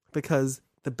research because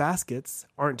the baskets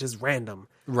aren't just random.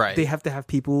 Right. They have to have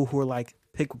people who are like,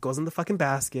 pick what goes in the fucking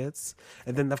baskets,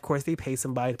 and then of course they pay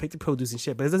somebody to pick the produce and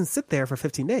shit, but it doesn't sit there for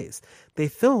 15 days. They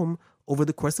film over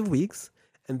the course of weeks,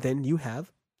 and then you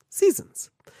have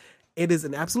seasons. It is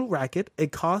an absolute racket.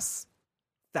 It costs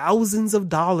thousands of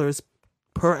dollars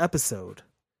per episode,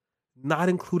 not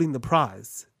including the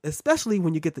prize, especially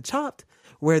when you get the Chopped,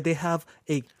 where they have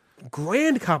a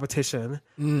grand competition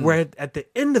where at the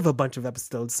end of a bunch of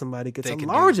episodes, somebody gets a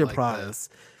larger prize.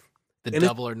 The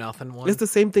double or nothing one. It's the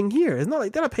same thing here. It's not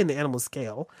like they're not paying the animal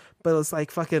scale, but it's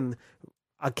like fucking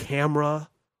a camera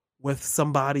with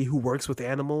somebody who works with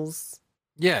animals.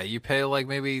 Yeah, you pay like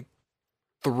maybe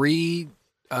 3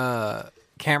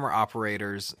 camera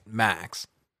operators max,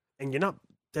 and they're not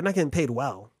getting paid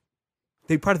well.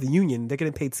 They're part of the union. They're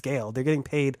getting paid scale. They're getting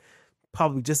paid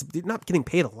they're not getting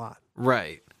paid a lot.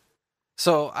 Right.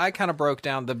 So I kind of broke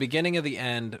down the beginning of the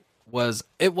end.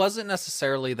 It wasn't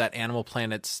necessarily that Animal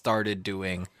Planet started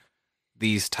doing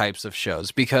these types of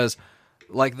shows, because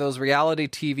like those reality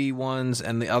TV ones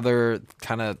and the other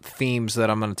kind of themes that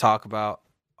I'm going to talk about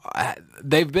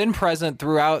they've been present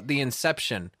throughout the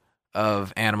inception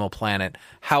of Animal Planet.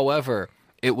 However,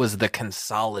 it was the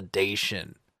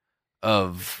consolidation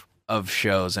of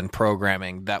shows and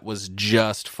programming that was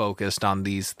just focused on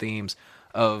these themes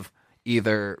of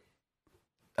either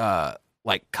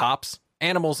like cops,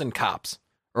 animals and cops,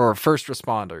 or first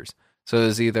responders. So it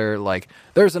was either like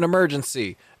there's an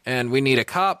emergency and we need a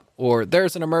cop, or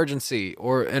there's an emergency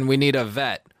and we need a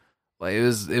vet. Like it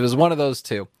was one of those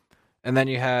two. And then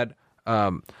you had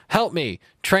help me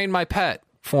train my pet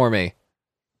for me.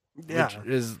 Yeah. Which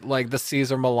is like the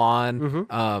Caesar Milan.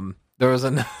 Mm-hmm. There was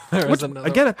another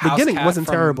again at the House beginning Cat wasn't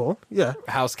from terrible. Yeah.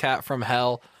 House Cat from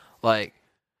Hell. Like,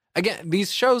 again,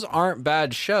 these shows aren't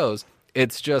bad shows.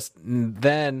 It's just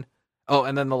then. Oh,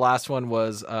 and then the last one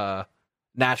was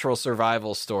natural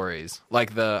survival stories,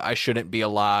 like the I Shouldn't Be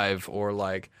Alive, or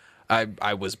like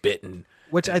I Was Bitten.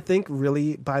 Which I think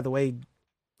really, by the way,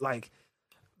 like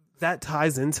that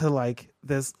ties into like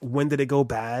this when did it go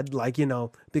bad? Like, you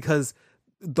know, because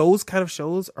those kind of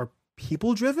shows are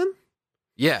people driven.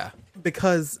 Yeah.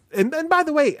 Because and by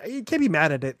the way, you can't be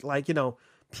mad at it. Like, you know,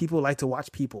 people like to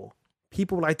watch people.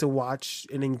 People like to watch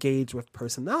and engage with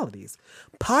personalities.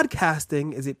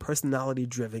 Podcasting is a personality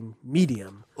driven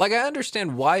medium. Like, I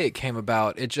understand why it came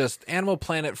about. It just, Animal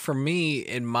Planet for me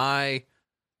in my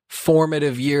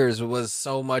formative years was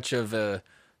so much of a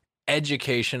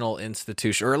educational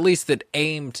institution, or at least it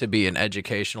aimed to be an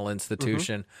educational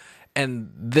institution. And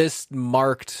this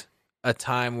marked a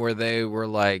time where they were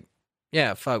like,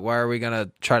 yeah, fuck, why are we going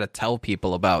to try to tell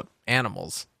people about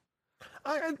animals?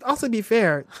 I'd also be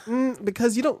fair,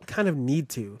 because you don't kind of need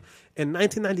to. In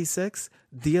 1996,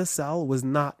 DSL was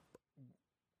not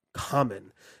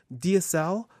common.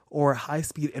 DSL, or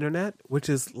high-speed internet, which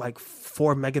is like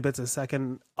 4 megabits a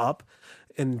second up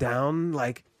and down,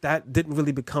 like that didn't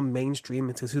really become mainstream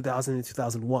until 2000 and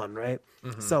 2001, right?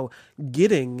 So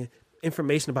getting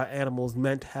information about animals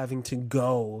meant having to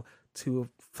go to a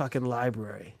fucking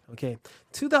library, okay?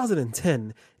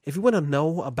 2010, if you want to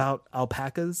know about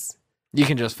alpacas, You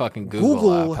can just fucking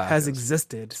Google alpacas. has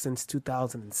existed since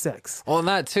 2006. Well, and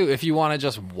that too, if you want to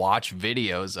just watch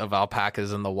videos of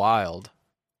alpacas in the wild,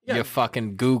 you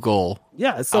fucking Google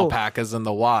So alpacas in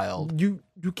the wild. you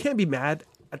can't be mad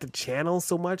at the channel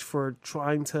so much for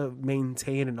trying to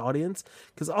maintain an audience,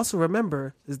 because also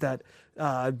remember is that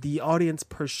the audience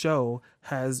per show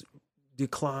has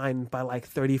declined by like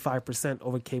 35%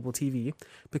 over cable TV,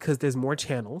 because there's more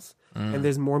channels and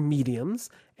there's more mediums.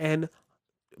 And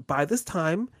by this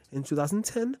time in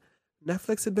 2010,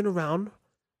 Netflix had been around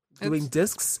doing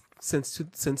discs since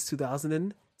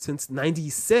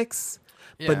 96.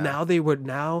 But now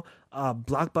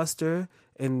Blockbuster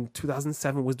in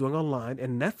 2007 was doing online,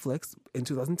 and Netflix in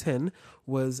 2010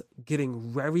 was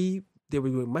getting they were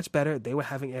doing much better. They were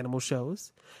having animal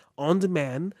shows. On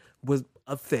demand was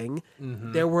a thing.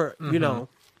 There were, you know,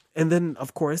 and then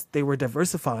of course they were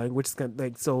diversifying, which is kind of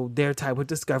like, so their type with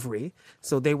Discovery.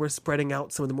 So they were spreading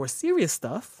out some of the more serious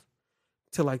stuff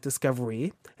to like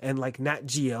Discovery and like Nat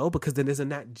Geo, because then there's a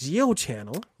Nat Geo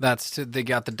channel. They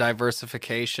got the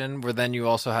diversification, where then you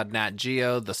also had Nat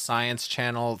Geo, the Science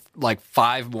Channel, like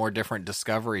 5 more different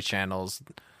Discovery channels.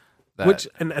 Which,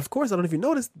 and of course, I don't know if you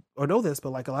noticed or know this,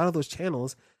 but like a lot of those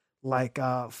channels, like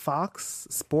Fox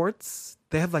Sports,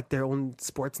 they have like their own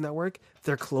sports network.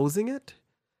 They're closing it.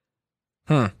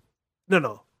 No.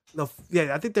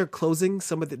 Yeah, I think they're closing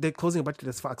they're closing a bunch of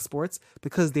this Fox Sports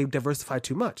because they've diversified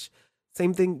too much.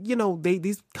 Same thing, you know,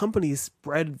 these companies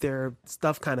spread their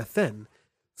stuff kind of thin.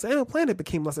 So Animal Planet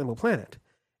became less Animal Planet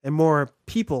and more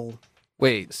people.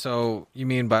 Wait, so you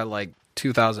mean by like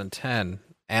 2010,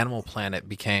 Animal Planet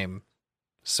became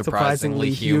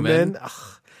surprisingly human? Ugh.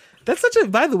 That's such a,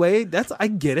 by the way, I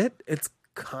get it. It's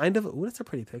kind of, that's a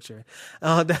pretty picture.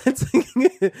 That's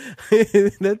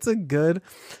a good,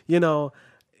 you know,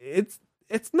 it's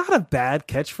not a bad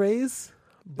catchphrase.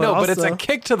 But it's a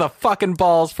kick to the fucking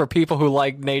balls for people who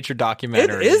like nature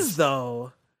documentaries. It is,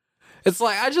 though. It's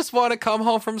like, I just want to come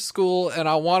home from school and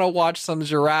I want to watch some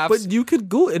giraffes. But you could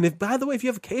Google, and by the way, if you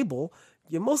have cable,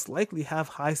 you most likely have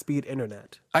high-speed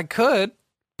internet. I could,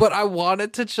 but I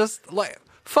wanted to just, like,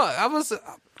 fuck, I was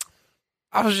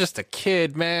just a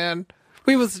kid, man.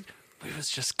 We was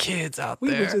just kids out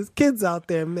there. We were just kids out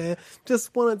there, man.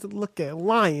 Just wanted to look at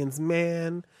lions,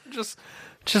 man.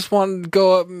 Just wanted to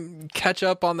go up and catch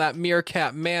up on that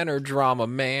Meerkat Manor drama,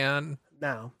 man.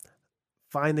 Now,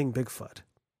 Finding Bigfoot.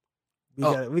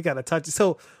 We got to touch it.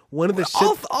 So one of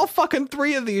the all fucking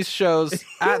 3 of these shows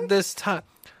at this time.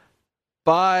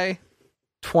 By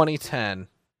 2010,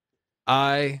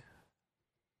 I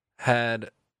had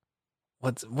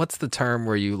what's the term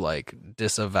where you like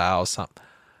disavow something?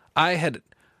 I had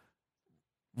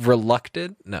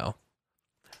relucted. No,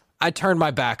 I turned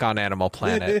my back on Animal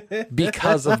Planet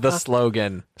because of the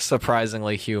slogan,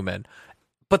 surprisingly human.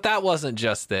 But that wasn't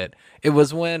just it. It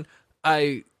was when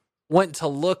I went to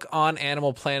look on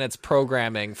Animal Planet's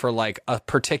programming for like a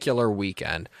particular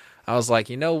weekend. I was like,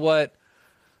 you know what?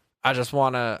 I just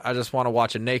wanna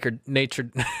watch a naked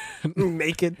Naked.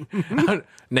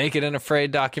 Naked and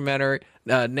Afraid documentary,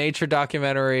 nature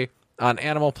documentary on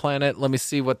Animal Planet. Let me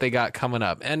see what they got coming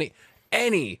up.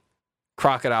 Any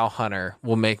Crocodile Hunter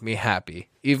will make me happy.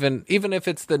 Even if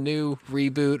it's the new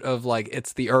reboot of like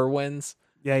it's the Irwins.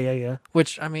 Yeah.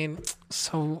 Which I mean,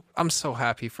 I'm so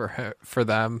happy for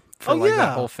them, for Oh, yeah.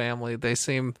 that whole family. They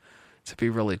seem to be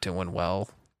really doing well.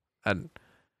 And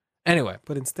anyway,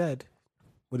 But instead,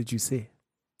 what did you see?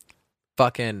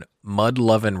 fucking mud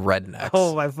loving rednecks.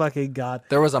 Oh my fucking god!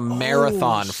 There was a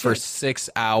marathon for shit. 6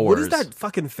 hours. What is that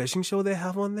fucking fishing show they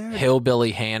have on there?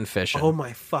 Hillbilly hand fishing. Oh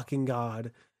my fucking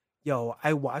god! Yo,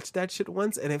 I watched that shit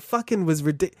once and it fucking was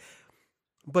ridiculous.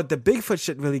 But the Bigfoot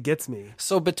shit really gets me.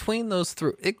 So between those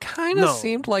three, it kind of No.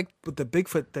 seemed like But the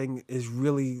Bigfoot thing is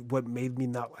really what made me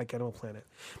not like Animal Planet,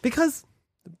 because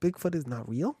the Bigfoot is not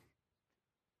real.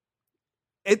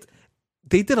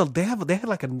 They had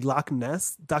like a Loch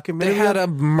Ness documentary. they had a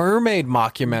mermaid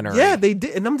mockumentary. Yeah, they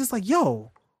did, and I'm just like,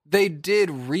 yo, They did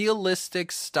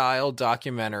realistic style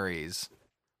documentaries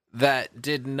that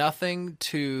did nothing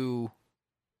to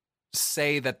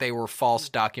say that they were false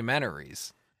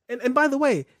documentaries. and by the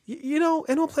way, you know,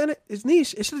 Animal Planet is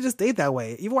niche. It should have just stayed that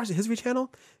way. You watch the History Channel,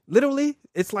 literally,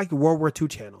 it's like World War II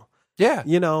channel. Yeah.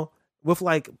 You know, with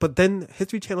like, but then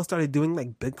History Channel started doing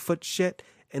like Bigfoot shit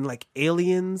and like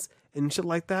aliens and shit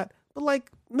like that. But like,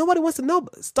 nobody wants to know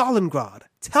Stalingrad.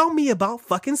 Tell me about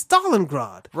fucking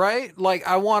Stalingrad. Right? Like,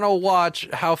 I want to watch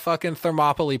how fucking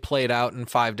Thermopylae played out in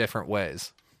 5 different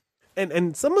ways.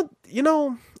 And some of, you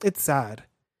know, it's sad.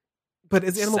 But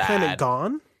is Animal Planet Sad.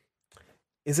 gone?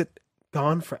 Is it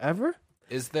gone forever?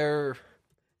 Is there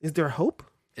Is there hope?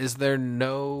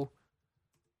 no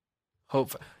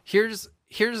hope? Here's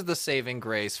the saving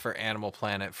grace for Animal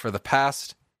Planet for the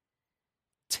past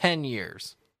 10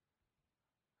 years.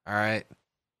 All right.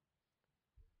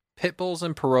 Pit bulls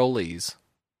and parolees,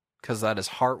 because that is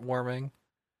heartwarming.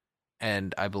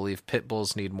 And I believe pit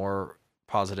bulls need more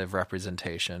positive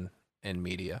representation in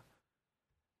media.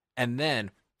 And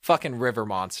then fucking river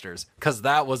monsters, because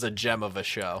that was a gem of a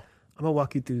show. I'm gonna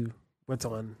walk you through what's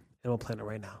on Animal Planet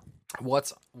right now.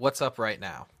 What's up right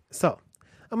now? So,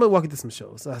 I'm gonna walk you through some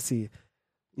shows. I see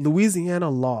Louisiana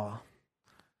Law,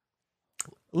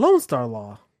 Lone Star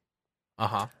Law.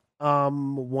 Uh-huh.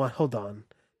 Hold on.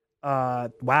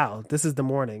 Wow, this is the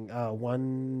morning.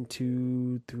 1,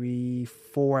 2, 3,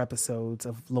 4 episodes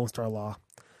of Lone Star Law.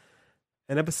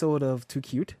 An episode of Too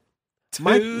Cute.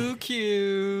 Too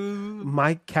cute.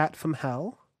 My Cat from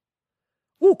Hell.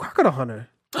 Ooh, Crocodile Hunter.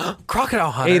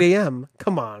 Crocodile Hunter. 8 a.m.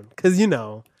 Come on, because you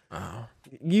know, Oh.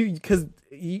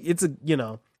 it's a, you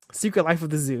know, Secret Life of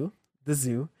the Zoo,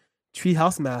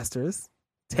 Treehouse Masters,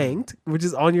 Tanked, which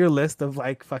is on your list of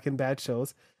like fucking bad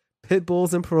shows, Pit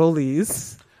Bulls and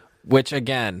Parolees. Which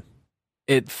again,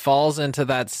 it falls into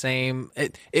that same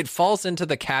it falls into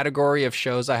the category of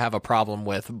shows I have a problem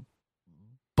with,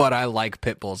 but I like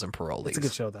Pit Bulls and Parolees. It's a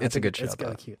good show, though. It's I a good think show, it's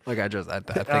kinda though. cute. Like I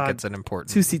think it's an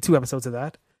important. Two episodes of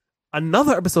that.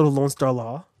 Another episode of Lone Star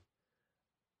Law.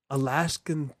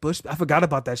 Alaskan Bush. I forgot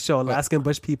about that show, Alaskan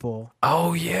Bush People.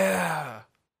 Oh yeah.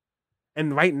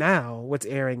 And right now, what's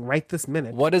airing right this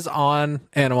minute? What is on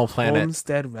Animal Planet?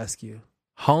 Homestead Rescue.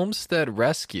 Homestead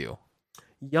Rescue.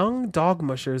 Young dog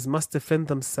mushers must defend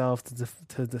themselves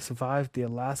to survive the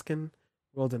Alaskan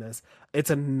wilderness. It's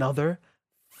another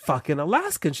fucking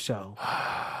Alaskan show.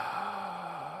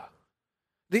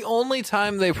 The only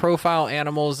time they profile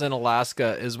animals in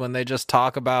Alaska is when they just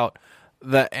talk about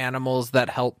the animals that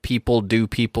help people do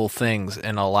people things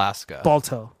in Alaska.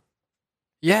 Balto.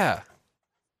 Yeah.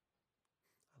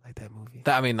 I like that movie.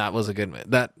 That was a good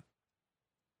that.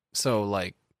 So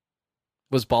like,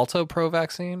 was Balto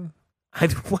pro-vaccine?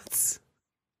 What's?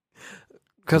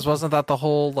 Because wasn't that the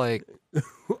whole like?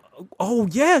 Oh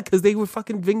yeah, because they were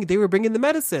bringing the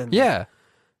medicine. Yeah,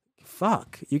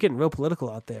 Fuck, you're getting real political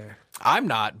out there. I'm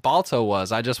not. Balto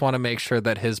was. I just want to make sure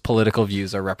that his political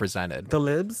views are represented. The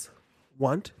libs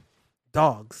want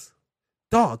dogs.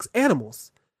 Dogs,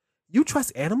 animals. You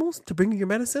trust animals to bring you your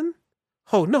medicine?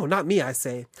 Oh, no, not me, I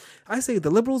say. I say the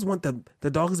liberals want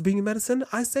the dogs to bring you medicine.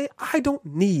 I say I don't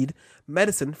need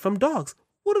medicine from dogs.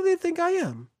 What do they think I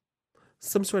am?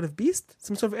 Some sort of beast?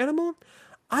 Some sort of animal?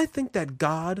 I think that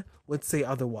God would say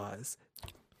otherwise.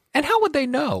 And how would they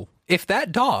know if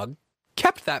that dog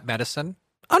kept that medicine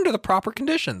under the proper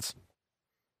conditions.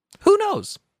 Who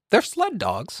knows? They're sled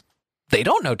dogs. They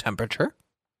don't know temperature.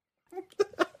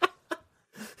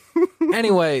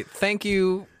 Anyway, thank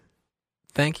you.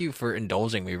 Thank you for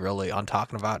indulging me really on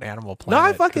talking about Animal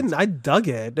No, Planet. I dug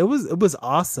it. It was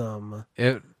awesome.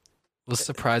 It was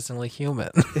surprisingly human.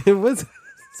 It was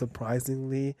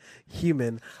surprisingly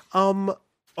human.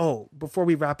 Before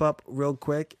we wrap up real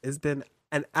quick, it's been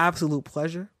an absolute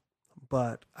pleasure,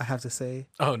 but I have to say,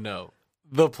 Oh no.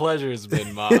 The pleasure's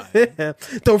been mine.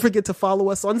 don't forget to follow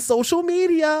us on social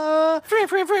media.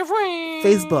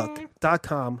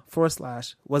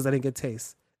 Facebook.com/Was That in Good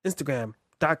Taste.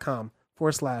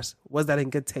 Instagram.com/Was That in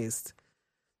Good Taste.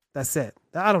 That's it.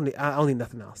 I don't need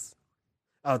nothing else.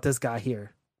 Oh, this guy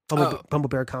here.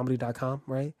 BumbleBearComedy.com,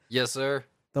 right? Yes, sir.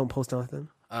 Don't post nothing.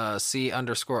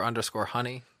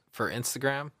 C__honey for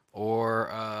Instagram, or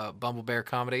Bumblebear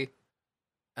Comedy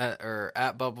or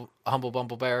at Humble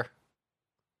Bumblebear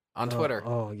on Twitter.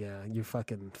 Oh yeah, you're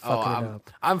fucking fucking it up.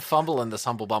 I'm fumbling this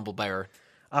Humble Bumblebear.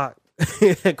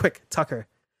 Quick, Tucker.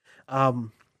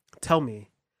 Tell me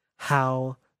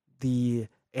how the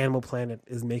Animal Planet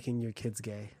is making your kids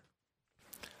gay.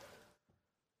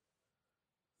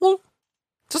 Well,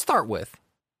 to start with,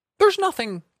 there's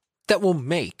nothing that will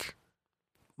make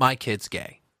my kids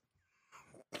gay.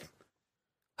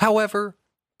 However,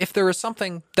 if there is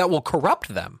something that will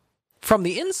corrupt them from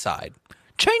the inside,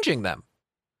 changing them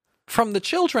from the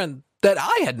children that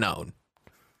I had known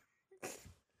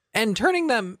and turning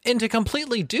them into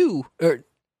completely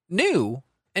new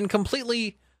and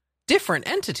completely different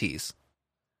entities,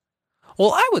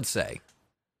 well, I would say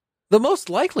the most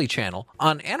likely channel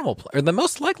on the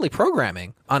most likely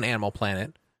programming on Animal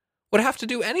Planet would have to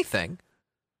do anything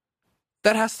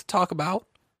that has to talk about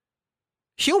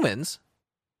humans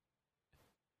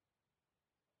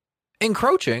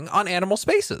encroaching on animal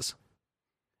spaces.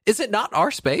 Is it not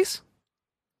our space?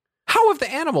 How have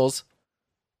the animals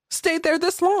stayed there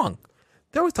this long?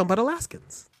 They're always talking about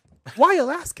Alaskans. Why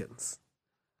Alaskans?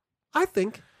 I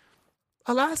think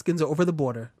Alaskans are over the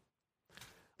border.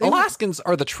 Alaskans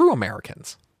are the true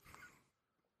Americans.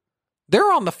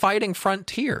 They're on the fighting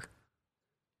frontier.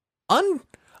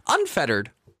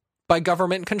 Unfettered by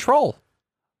government control.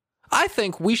 I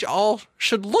think we all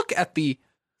should look at the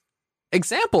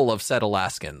example of said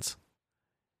Alaskans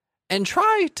and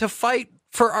try to fight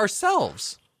for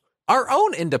ourselves, our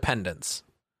own independence.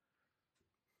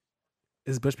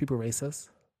 Is Bush people racist?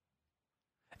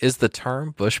 Is the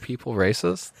term Bush people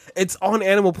racist? It's on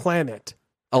Animal Planet.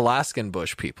 Alaskan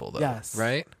Bush people, though. Yes.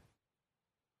 Right?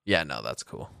 Yeah, no, that's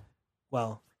cool.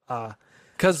 Well,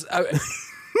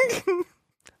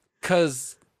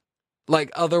 Because,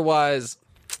 like, otherwise,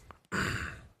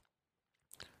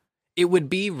 it would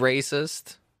be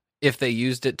racist if they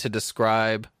used it to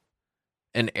describe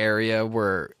an area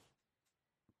where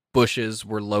bushes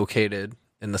were located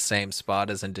in the same spot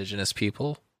as indigenous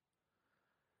people.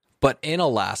 But in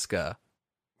Alaska,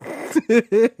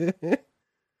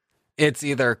 it's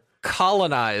either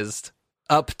colonized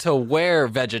up to where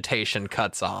vegetation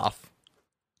cuts off,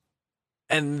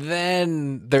 and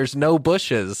then there's no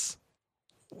bushes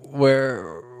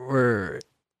where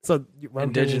so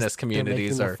indigenous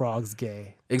communities they're are making the frogs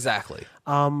gay. exactly.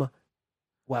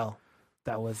 Well,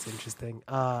 that was interesting.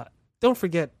 Don't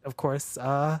forget, of course,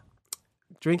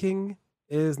 drinking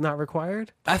is not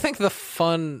required. I think the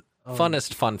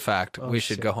funnest fun fact we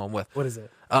should shit. go home with. What is it?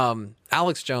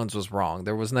 Alex Jones was wrong.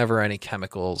 There was never any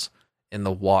chemicals in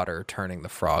the water turning the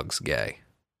frogs gay.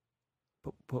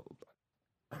 But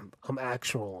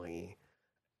actually,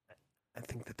 I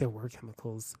think that there were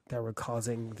chemicals that were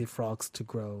causing the frogs to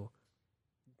grow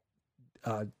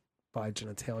by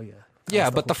genitalia. Yeah,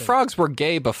 but the frogs were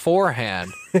gay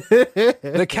beforehand.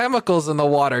 The chemicals in the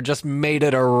water just made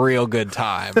it a real good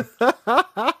time.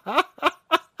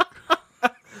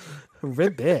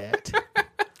 Ribbit.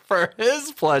 For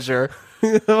his pleasure.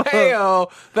 Heyo,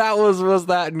 that was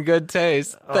that in good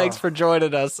taste. Thanks for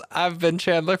joining us. I've been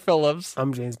Chandler Phillips.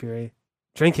 I'm James Beery.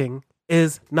 Drinking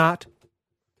is not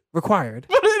required.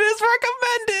 But it is recommended.